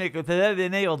famous toymakers have ever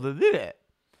been able to do it.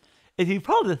 If you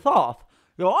pull this off,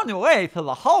 you're on your way to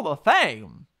the Hall of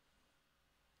Fame.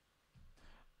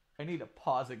 I need to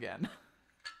pause again.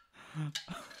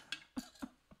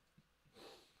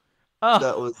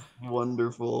 That was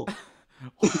wonderful.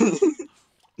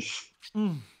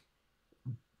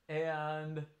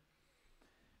 And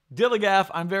Dilligaff,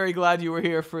 I'm very glad you were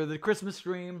here for the Christmas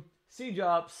stream. Sea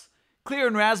Drops, clear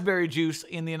and raspberry juice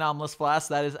in the Anomalous flask.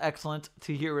 That is excellent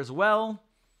to hear as well.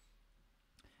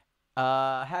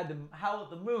 Had to howl at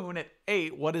the moon at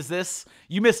 8. What is this?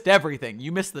 You missed everything.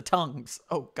 You missed the tongues.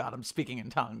 Oh, God, I'm speaking in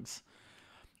tongues.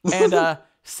 And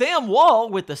Sam Wall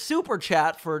with the super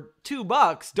chat for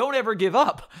 $2. Don't ever give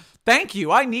up. Thank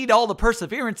you. I need all the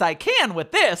perseverance I can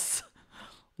with this.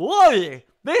 Lordy,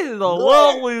 this is the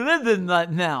world we live in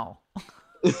right now.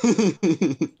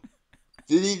 Judy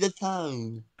the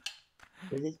tongue.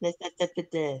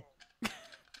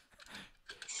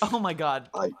 Oh my God.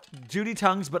 Judy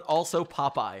Tongues, but also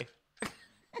Popeye.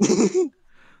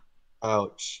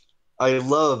 Ouch. I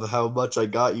love how much I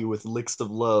got you with licks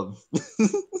of love.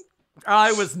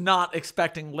 I was not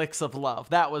expecting licks of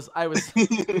love. I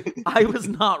was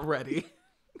not ready.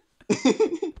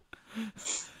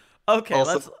 Okay,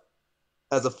 also,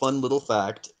 as a fun little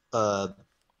fact, her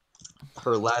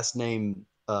last name,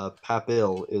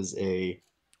 Papil, is a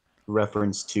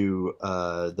reference to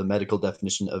the medical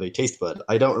definition of a taste bud.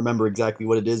 I don't remember exactly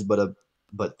what it is, but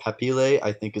papille,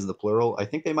 I think, is the plural. I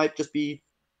think they might just be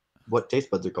what taste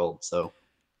buds are called. So,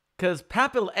 because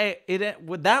papille,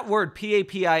 with that word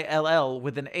Papill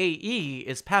with an AE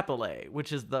is papille,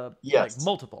 which is the like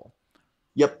multiple.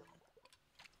 Yep.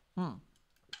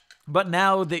 But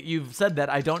now that you've said that,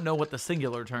 I don't know what the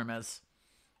singular term is.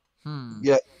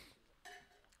 Yeah.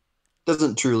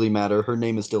 Doesn't truly matter. Her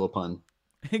name is still a pun.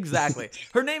 Exactly.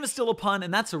 Her name is still a pun,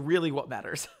 and that's really what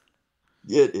matters.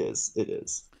 It is. It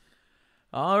is.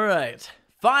 All right.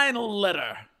 Final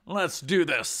letter. Let's do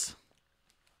this.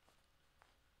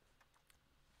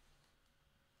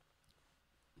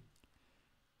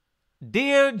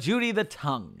 Dear Judy the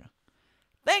Tongue,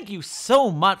 thank you so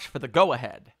much for the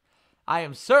go-ahead. I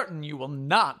am certain you will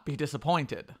not be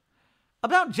disappointed.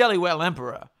 About Jelly Whale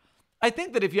Emperor, I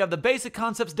think that if you have the basic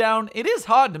concepts down, it is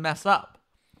hard to mess up.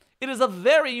 It is a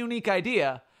very unique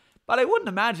idea, but I wouldn't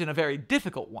imagine a very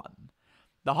difficult one.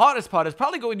 The hardest part is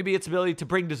probably going to be its ability to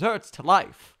bring desserts to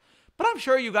life, but I'm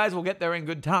sure you guys will get there in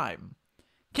good time.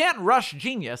 Can't rush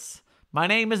genius. My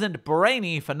name isn't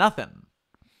Brainy for nothing.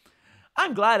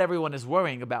 I'm glad everyone is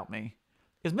worrying about me.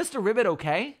 Is Mr. Ribbit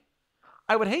okay?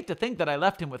 I would hate to think that I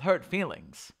left him with hurt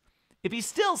feelings. If he's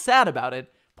still sad about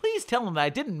it, please tell him that I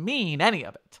didn't mean any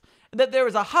of it, and that there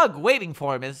is a hug waiting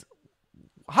for him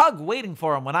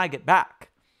when I get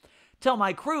back. Tell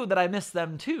my crew that I miss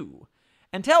them too,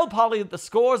 and tell Polly that the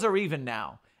scores are even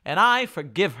now, and I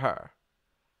forgive her.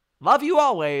 Love you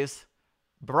always,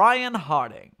 Brian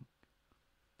Harding.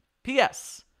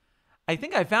 P.S. I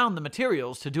think I found the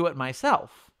materials to do it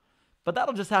myself, but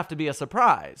that'll just have to be a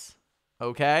surprise.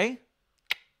 Okay?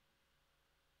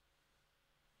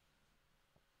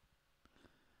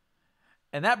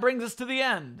 And that brings us to the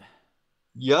end.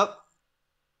 Yep.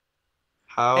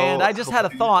 And I just had a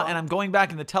thought, and I'm going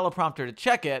back in the teleprompter to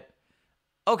check it.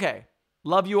 Okay.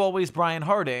 Love you always, Brian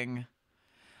Harding.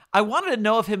 I wanted to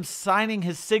know if him signing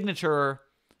his signature,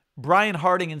 Brian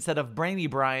Harding, instead of Brainy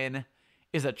Brian,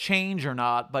 is a change or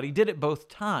not, but he did it both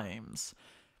times.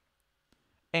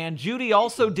 And Judy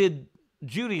also did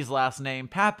Judy's last name,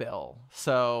 Papil.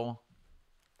 So,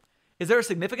 is there a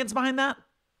significance behind that?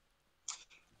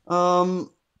 No,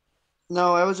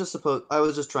 I was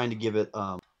just trying to give it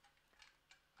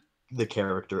the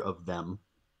character of them.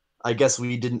 I guess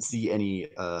we didn't see any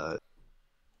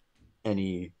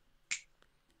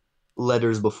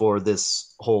letters before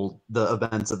the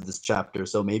events of this chapter,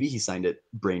 so maybe he signed it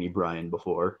Brainy Brian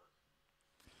before.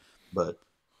 But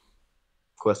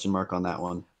question mark on that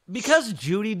one. Because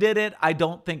Judy did it, I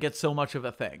don't think it's so much of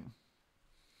a thing.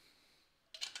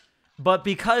 But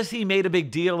because he made a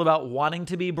big deal about wanting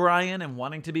to be Brian and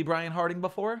wanting to be Brian Harding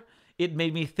before, it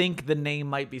made me think the name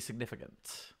might be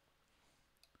significant.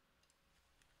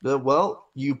 Well,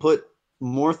 you put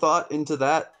more thought into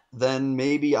that than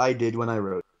maybe I did when I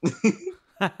wrote.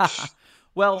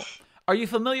 Well, are you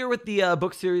familiar with the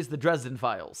book series, The Dresden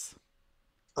Files?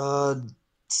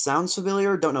 Sounds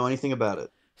familiar. Don't know anything about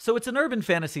it. So it's an urban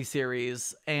fantasy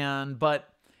series,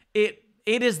 but it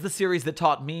is the series that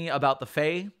taught me about the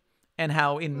Fae and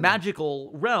how in magical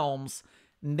realms,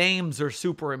 names are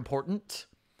super important.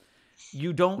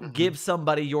 You don't give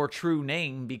somebody your true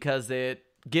name because it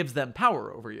gives them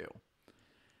power over you.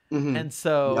 And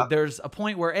so there's a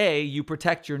point where A, you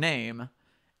protect your name,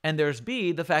 and there's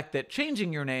B, the fact that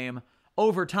changing your name,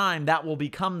 over time, that will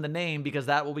become the name because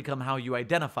that will become how you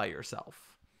identify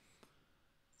yourself.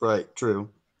 Right, true.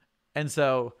 And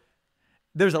so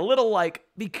there's a little like,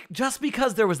 just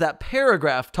because there was that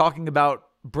paragraph talking about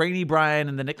Brainy Brian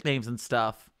and the nicknames and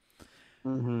stuff.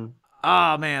 Mm-hmm.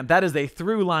 Oh man, that is a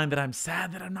through line that I'm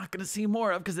sad that I'm not going to see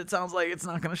more of because it sounds like it's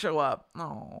not going to show up.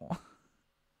 Oh.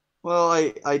 Well,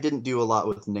 I didn't do a lot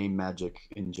with name magic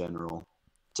in general,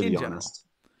 to be honest.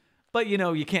 But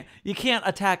you can't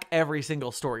attack every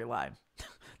single storyline.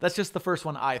 That's just the first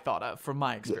one I thought of from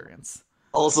my experience.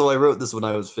 Also, I wrote this when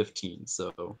I was 15,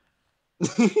 so.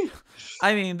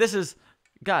 I mean, this is,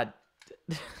 God,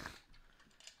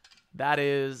 that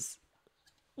is,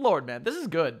 Lord, man, this is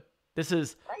good. This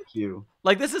is. Thank you.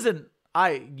 Like, this isn't.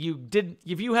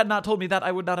 If you had not told me that,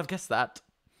 I would not have guessed that.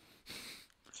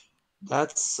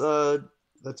 That's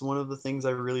one of the things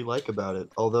I really like about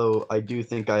it. Although I do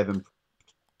think I've improved.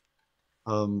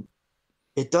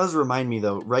 It does remind me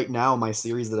though. Right now, my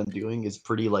series that I'm doing is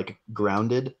pretty like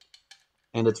grounded,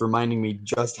 and it's reminding me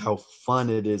just how fun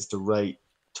it is to write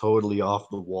totally off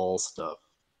the wall stuff.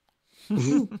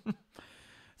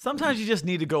 Sometimes you just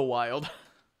need to go wild.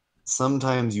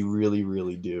 Sometimes you really,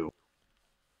 really do.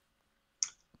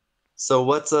 So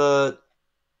what are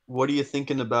you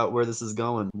thinking about where this is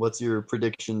going? What's your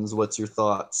predictions? What's your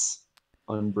thoughts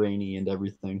on Brainy and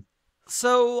everything?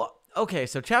 So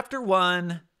chapter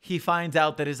 1, he finds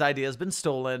out that his idea has been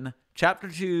stolen. Chapter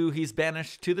 2, he's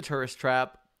banished to the tourist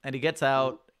trap, and he gets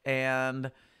out,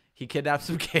 and he kidnaps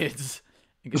some kids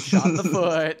and gets shot in the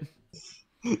foot.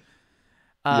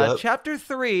 Yep. Chapter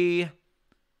 3,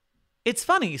 it's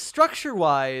funny,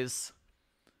 structure-wise,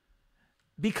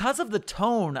 because of the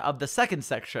tone of the second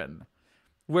section,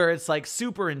 where it's like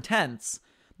super intense,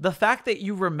 the fact that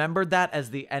you remembered that as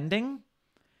the ending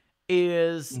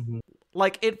is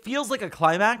like, it feels like a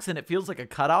climax and it feels like a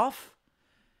cutoff,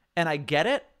 and I get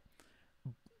it.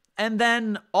 And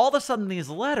then all of a sudden these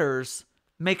letters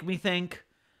make me think,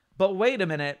 but wait a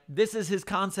minute, this is his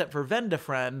concept for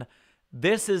Vend-a-Friend.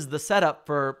 This is the setup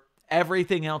for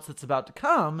everything else that's about to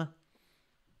come.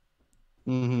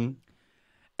 Mm-hmm.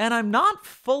 And I'm not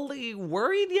fully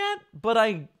worried yet, but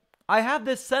I have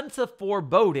this sense of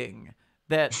foreboding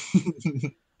that,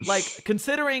 like,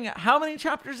 considering how many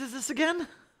chapters is this again?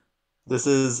 This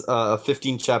is a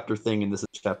 15-chapter thing, and this is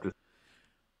chapter.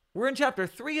 We're in chapter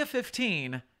 3 of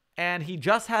 15, and he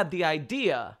just had the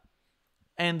idea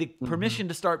and the permission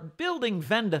to start building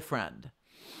Vend-a-Friend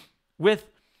with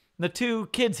the 2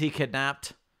 kids he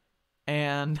kidnapped.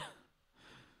 And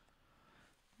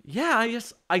yeah,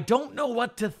 I don't know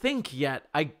what to think yet.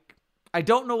 I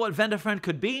don't know what Vend-a-Friend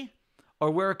could be or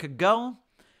where it could go,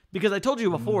 because I told you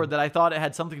before that I thought it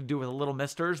had something to do with the Little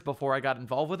Misters before I got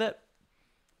involved with it.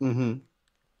 Mm-hmm.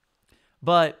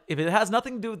 But if it has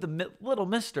nothing to do with the Little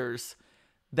Misters,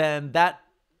 then that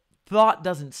thought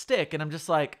doesn't stick, and I'm just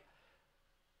like,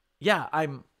 yeah,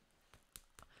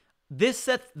 this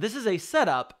is a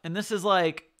setup, and this is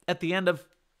like at the end of,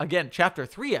 again, chapter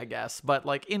 3, I guess, but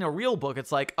like in a real book,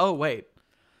 it's like, oh wait,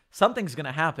 something's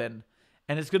gonna happen,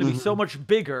 and it's gonna be so much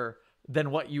bigger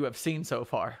than what you have seen so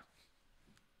far.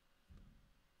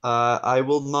 I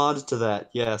will nod to that.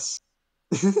 Yes.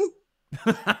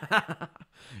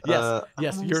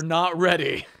 Yes, you're not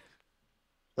ready.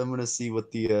 I'm gonna see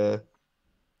what the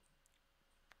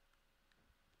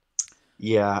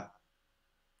yeah,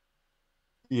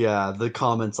 the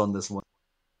comments on this one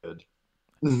are good.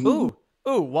 Ooh,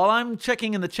 while I'm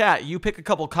checking in the chat, you pick a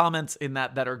couple comments in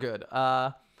that are good.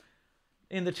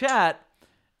 In the chat,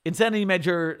 Insanity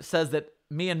Major says that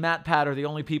me and Matt Pat are the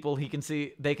only people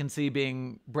they can see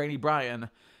being Brainy Brian.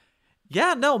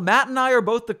 Yeah, no, Matt Pat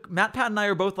and I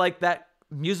are both like that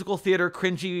musical theater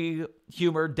cringy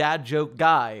humor dad joke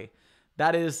guy.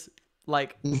 That is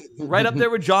like right up there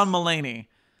with John Mulaney.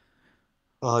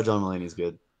 Oh, John Mulaney's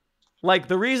good. Like,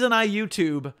 the reason I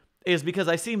YouTube is because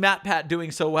I see Matt Pat doing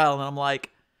so well, and I'm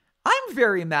like, I'm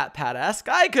very Matt Pat-esque.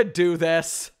 I could do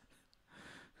this.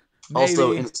 Maybe.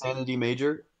 Also, Insanity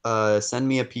Major, send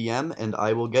me a PM and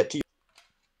I will get to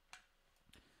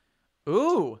you.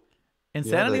 Ooh,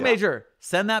 Insanity Major,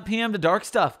 send that PM to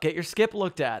Darkstuff. Get your skip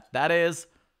looked at. That is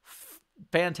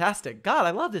fantastic. God,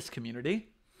 I love this community.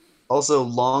 Also,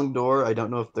 Long Door, I don't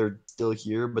know if they're still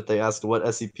here, but they asked what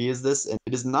SCP is this, and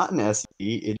it is not an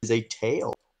SCP, it is a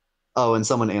tale. Oh, and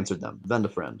someone answered them.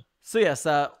 Vend-a-Friend. So yes,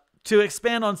 to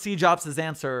expand on C. Jobs'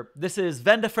 answer, this is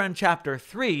Vend-a-Friend Chapter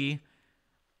 3.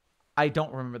 I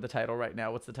don't remember the title right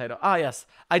now. What's the title? Ah, yes.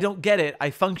 I don't get it. I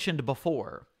functioned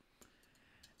before.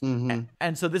 Mm-hmm.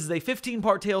 And so this is a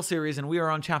 15-part tale series, and we are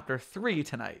on Chapter 3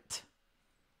 tonight.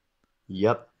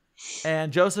 Yep.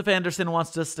 And Joseph Anderson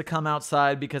wants us to come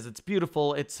outside because it's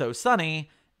beautiful. It's so sunny.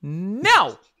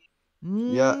 No!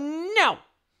 Yeah. No!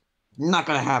 Not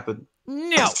gonna happen.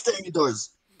 No! Stay indoors.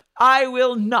 I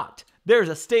will not. There's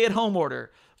a stay-at-home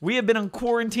order. We have been on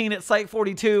quarantine at Site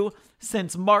 42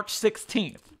 since March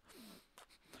 16th.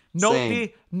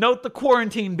 Note the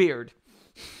quarantine beard.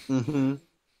 Mm-hmm.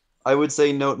 I would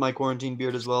say note my quarantine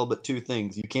beard as well, but two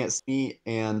things. You can't see me,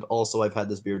 and also I've had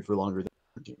this beard for longer than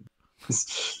quarantine.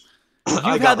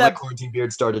 I got my quarantine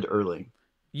beard started early.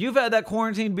 You've had that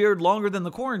quarantine beard longer than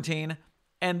the quarantine,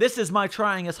 and this is my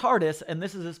trying as hardest, and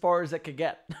this is as far as it could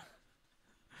get.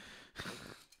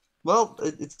 Well,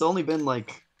 it's only been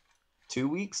like 2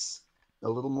 weeks, a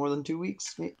little more than 2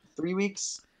 weeks, maybe 3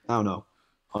 weeks. I don't know,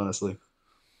 honestly.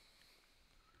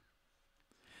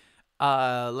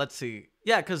 Let's see.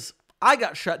 Yeah, because I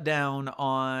got shut down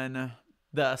on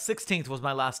the 16th was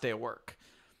my last day of work.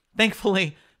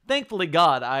 Thankfully,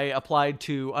 God, I applied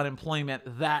to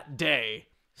unemployment that day,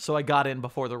 so I got in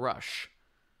before the rush.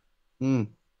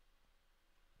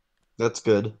 That's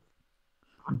good.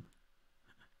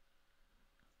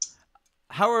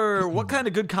 What kind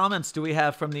of good comments do we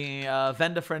have from the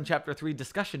Vend-a-Friend Chapter 3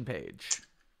 discussion page?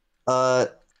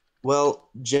 Well,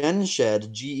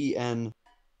 Genshed,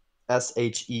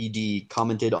 GENSHED,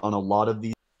 commented on a lot of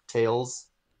these tales,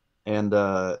 and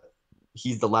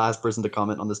he's the last person to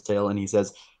comment on this tale, and he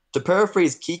says, to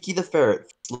paraphrase Kiki the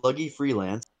Ferret, Sluggy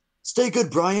Freelance, stay good,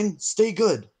 Brian, stay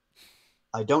good.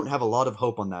 I don't have a lot of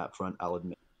hope on that front, I'll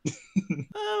admit.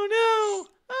 Oh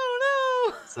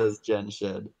no, says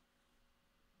Genshed.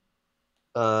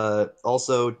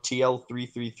 Also,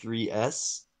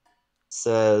 TL333S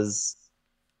says,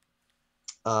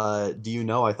 do you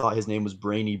know, I thought his name was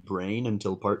Brainy Brain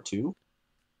until part 2.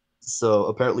 So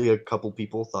apparently a couple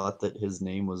people thought that his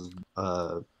name was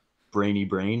Brainy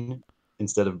Brain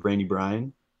instead of Brainy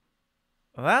Brian.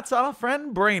 Well, that's our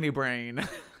friend Brainy Brain.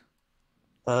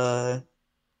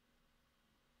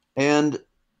 And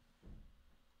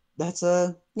that's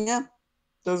yeah,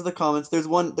 those are the comments. There's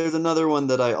another one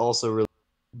that I also really,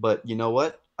 but you know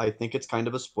what? I think it's kind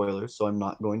of a spoiler, so I'm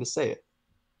not going to say it.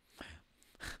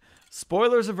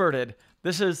 Spoilers averted.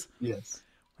 Yes.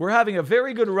 We're having a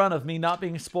very good run of me not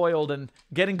being spoiled and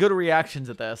getting good reactions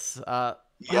at this. Yeah,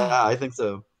 I think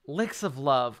so. Licks of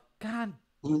Love. God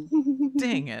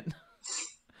dang it.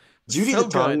 Judy the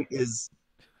Tongue is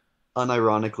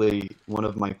unironically one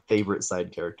of my favorite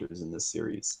side characters in this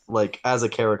series. Like, as a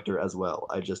character as well.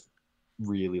 I just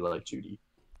really like Judy.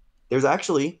 There's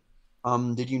actually,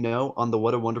 did you know, on the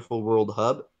What a Wonderful World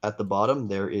hub, at the bottom,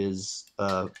 there is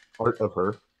art of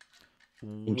her.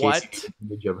 In case you need an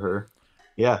image of her.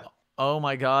 Yeah. Oh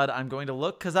my god, I'm going to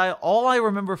look, because all I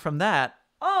remember from that,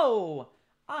 oh,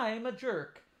 I'm a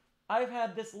jerk. I've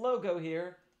had this logo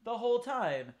here the whole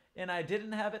time, and I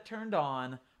didn't have it turned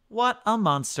on. What a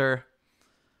monster.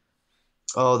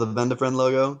 Oh, the Vend-a-Friend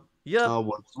logo? Yep.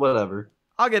 Oh, whatever.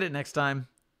 I'll get it next time.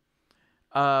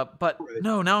 But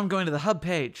no, now I'm going to the hub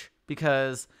page,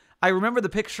 because I remember the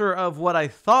picture of what I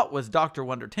thought was Dr.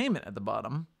 Wondertainment at the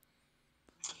bottom.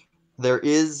 There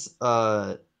is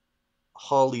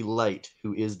Holly Light,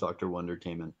 who is Dr.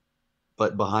 Wondertainment,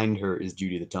 but behind her is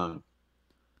Judy the Tongue.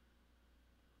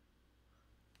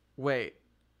 Wait,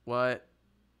 what?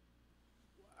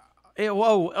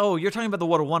 Oh, you're talking about the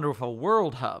What a Wonderful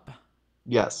World hub.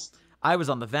 Yes. I was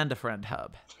on the Vend-a-Friend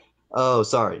hub. Oh,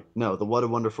 sorry. No, the What a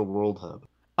Wonderful World hub.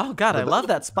 Oh, God, I love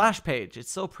that splash page.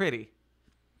 It's so pretty.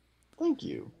 Thank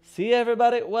you. See,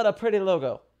 everybody? What a pretty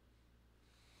logo.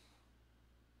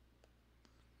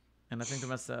 And I think to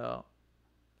myself,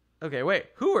 okay, wait,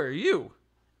 who are you?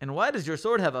 And why does your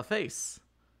sword have a face?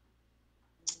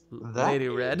 Lady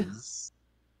Red. Is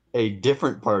a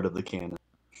different part of the canon.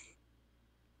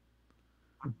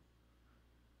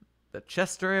 The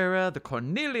Chester era, the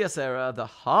Cornelius era, the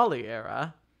Holly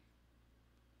era.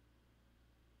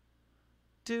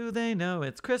 Do they know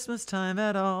it's Christmas time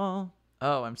at all?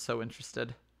 Oh, I'm so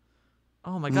interested.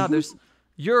 Oh my God, there's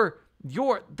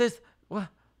this.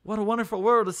 What a Wonderful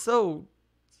World is so.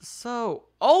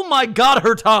 Oh my God,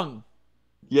 her tongue.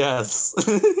 Yes.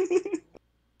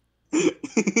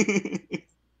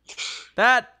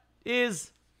 That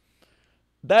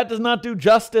does not do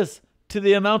justice to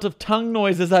the amount of tongue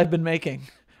noises I've been making.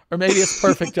 Or maybe it's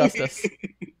perfect justice.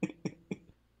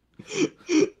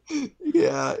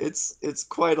 Yeah, it's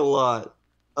quite a lot.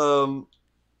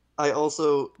 I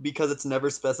also, because it's never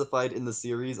specified in the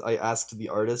series, I asked the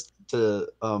artist to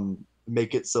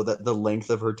make it so that the length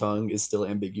of her tongue is still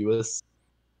ambiguous.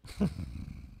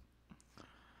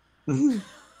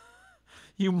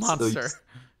 You monster.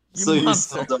 You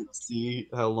still don't see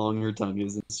how long her tongue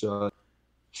is in the shot.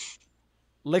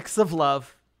 Licks of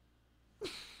Love.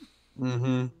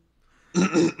 Mm-hmm.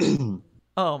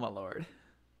 Oh my lord.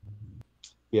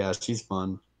 Yeah, she's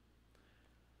fun.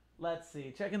 Let's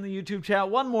see. Checking the YouTube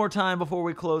chat one more time before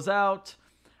we close out.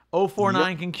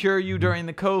 049 can cure you during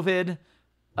the COVID.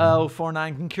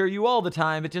 049 can cure you all the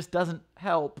time. It just doesn't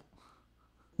help.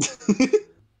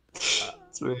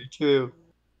 It's very true.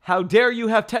 How dare you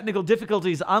have technical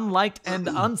difficulties, unliked and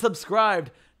unsubscribed.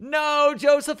 No,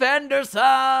 Joseph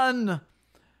Anderson!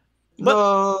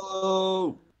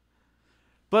 No!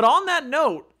 But on that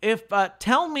note, if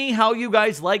tell me how you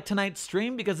guys like tonight's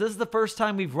stream, because this is the first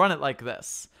time we've run it like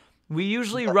this. We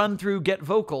usually run through Get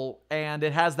Vocal, and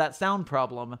it has that sound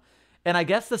problem. And I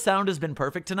guess the sound has been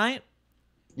perfect tonight.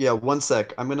 Yeah, one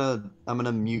sec. I'm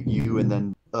gonna mute you and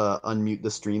then unmute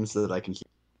the stream so that I can hear.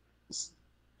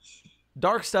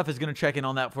 Darkstuff is going to check in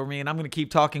on that for me, and I'm going to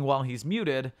keep talking while he's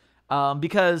muted.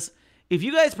 Because if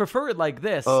you guys prefer it like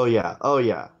this... Oh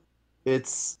yeah.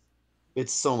 It's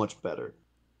so much better.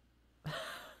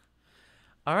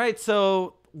 All right,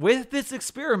 so with this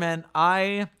experiment,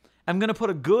 I am going to put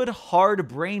a good hard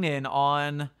brain in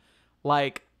on,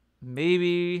 like,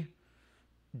 maybe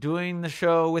doing the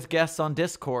show with guests on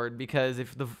Discord, because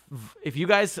if you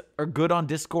guys are good on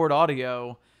Discord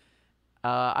audio,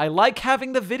 I like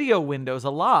having the video windows a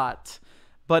lot,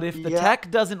 but if the tech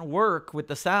doesn't work with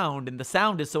the sound, and the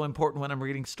sound is so important when I'm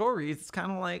reading stories, it's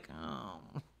kind of like, oh.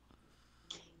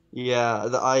 Yeah,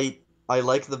 I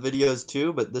like the videos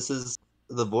too, but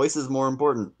the voice is more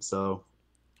important, so.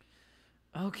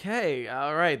 Okay,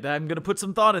 all right. I'm gonna put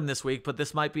some thought in this week, but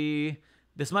this might be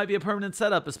a permanent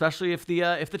setup, especially if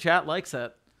the chat likes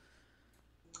it.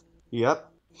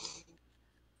 Yep.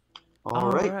 All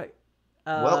right.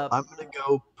 Well, I'm gonna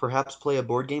go perhaps play a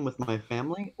board game with my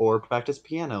family or practice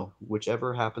piano,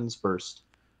 whichever happens first.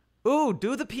 Ooh,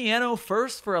 do the piano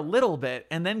first for a little bit,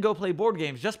 and then go play board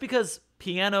games. Just because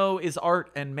piano is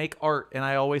art and make art, and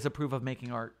I always approve of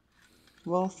making art.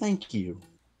 Well, thank you.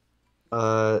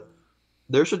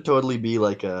 There should totally be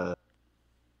like a...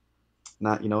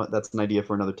 you know what? That's an idea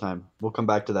for another time. We'll come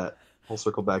back to that. We'll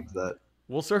circle back to that.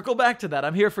 We'll circle back to that.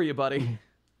 I'm here for you, buddy.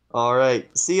 All right.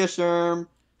 See ya, Sherm.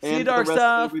 See you,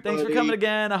 Darkstuff. Thanks for coming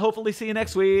again. I'll hopefully see you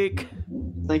next week.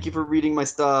 Thank you for reading my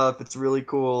stuff. It's really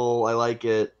cool. I like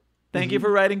it. Thank you for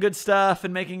writing good stuff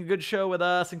and making a good show with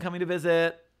us and coming to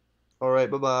visit. All right.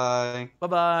 Bye-bye.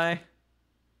 Bye-bye.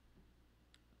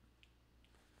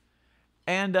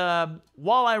 And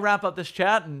while I wrap up this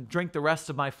chat and drink the rest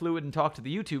of my fluid and talk to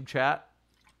the YouTube chat,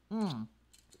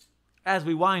 as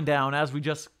we wind down, as we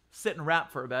just sit and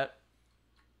rap for a bit,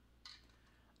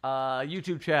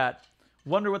 YouTube chat,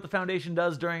 wonder what the Foundation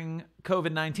does during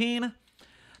COVID-19?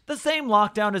 The same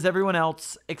lockdown as everyone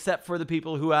else, except for the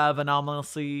people who have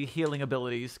anomalously healing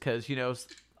abilities, because, you know,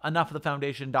 enough of the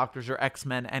Foundation doctors are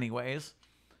X-Men anyways.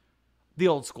 The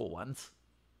old school ones.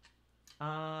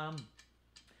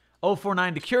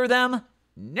 049 to cure them?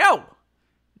 No!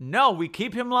 No, we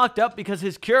keep him locked up because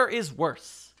his cure is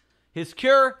worse. His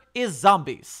cure is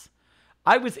zombies.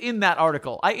 I was in that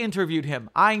article. I interviewed him.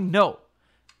 I know.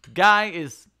 The guy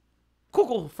is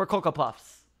cuckoo for Cocoa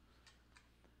Puffs.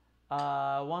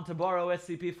 Want to borrow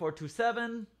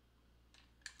SCP-427?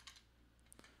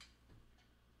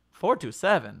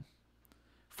 427?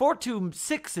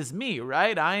 426 is me,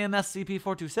 right? I am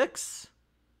SCP-426?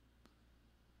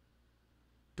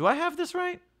 Do I have this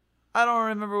right? I don't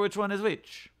remember which one is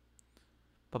which.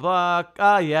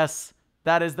 Ah, yes.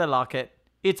 That is the locket.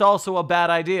 It's also a bad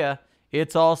idea.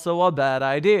 It's also a bad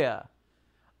idea.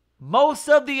 Most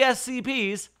of the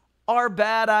SCPs are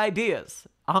bad ideas.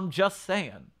 I'm just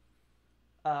saying.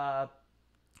 CJops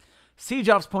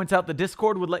points out the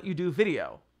Discord would let you do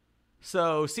video.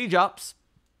 So, CJops,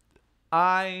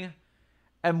 I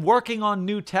am working on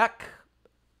new tech.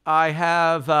 I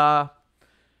have...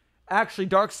 Actually,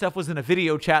 Darkstuff was in a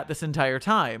video chat this entire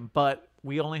time, but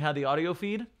we only had the audio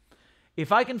feed.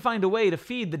 If I can find a way to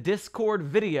feed the Discord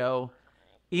video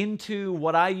into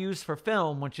what I use for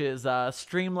film, which is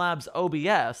Streamlabs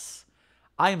OBS,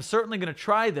 I am certainly going to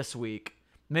try this week.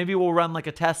 Maybe we'll run like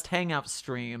a test hangout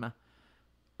stream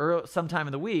or sometime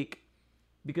in the week,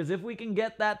 because if we can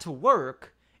get that to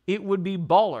work, it would be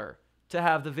baller to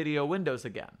have the video windows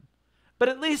again. But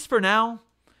at least for now,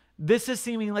 this is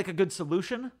seeming like a good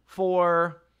solution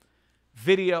for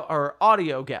video or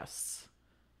audio guests.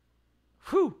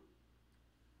 Whew.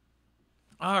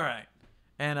 All right.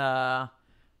 And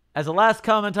as a last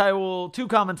comment, two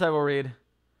comments I will read.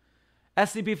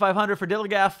 SCP-500 for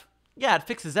Dilligaff. Yeah, it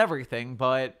fixes everything,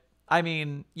 but I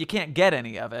mean, you can't get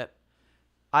any of it.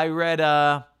 I wrote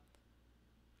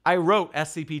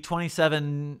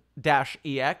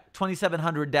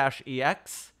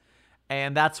SCP-27-EX,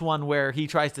 and that's one where he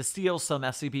tries to steal some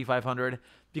SCP-500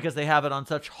 because they have it on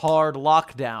such hard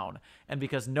lockdown, and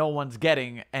because no one's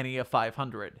getting any of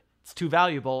 500. It's too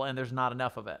valuable, and there's not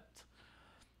enough of it.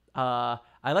 I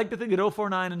like to think that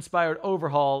 049 inspired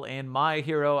Overhaul in My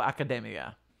Hero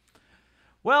Academia.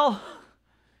 Well,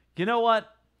 you know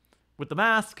what? With the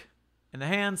mask, and the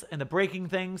hands, and the breaking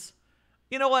things,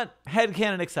 you know what?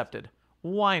 Headcanon accepted.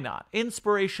 Why not?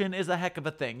 Inspiration is a heck of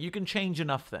a thing. You can change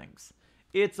enough things.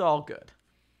 It's all good.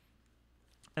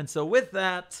 And so with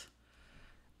that,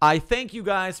 I thank you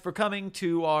guys for coming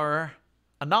to our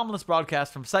Anomalous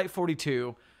broadcast from Site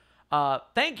 42.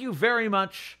 Thank you very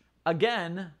much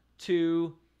again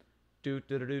to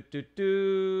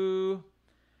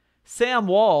Sam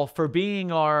Wall for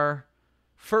being our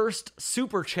first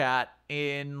super chat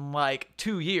in like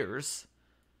 2 years.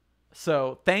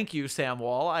 So thank you, Sam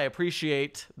Wall. I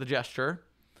appreciate the gesture.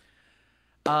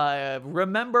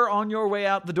 Remember on your way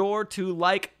out the door to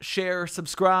like, share,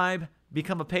 subscribe,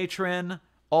 become a patron,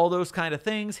 all those kind of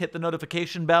things. Hit the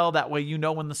notification bell. That way you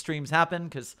know when the streams happen,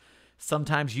 because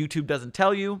sometimes YouTube doesn't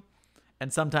tell you.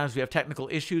 And sometimes we have technical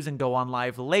issues and go on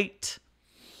live late.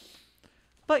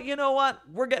 But you know what?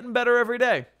 We're getting better every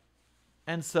day.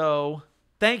 And so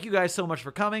thank you guys so much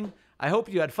for coming. I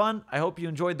hope you had fun. I hope you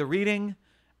enjoyed the reading,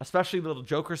 especially the little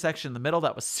Joker section in the middle.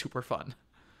 That was super fun.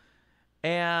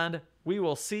 And we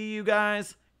will see you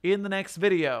guys in the next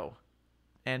video.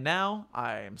 And now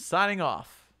I'm signing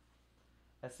off.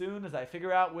 As soon as I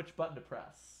figure out which button to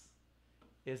press.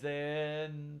 Is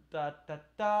in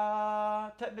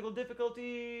technical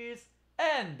difficulties.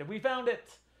 End. We found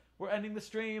it. We're ending the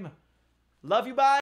stream. Love you. Bye.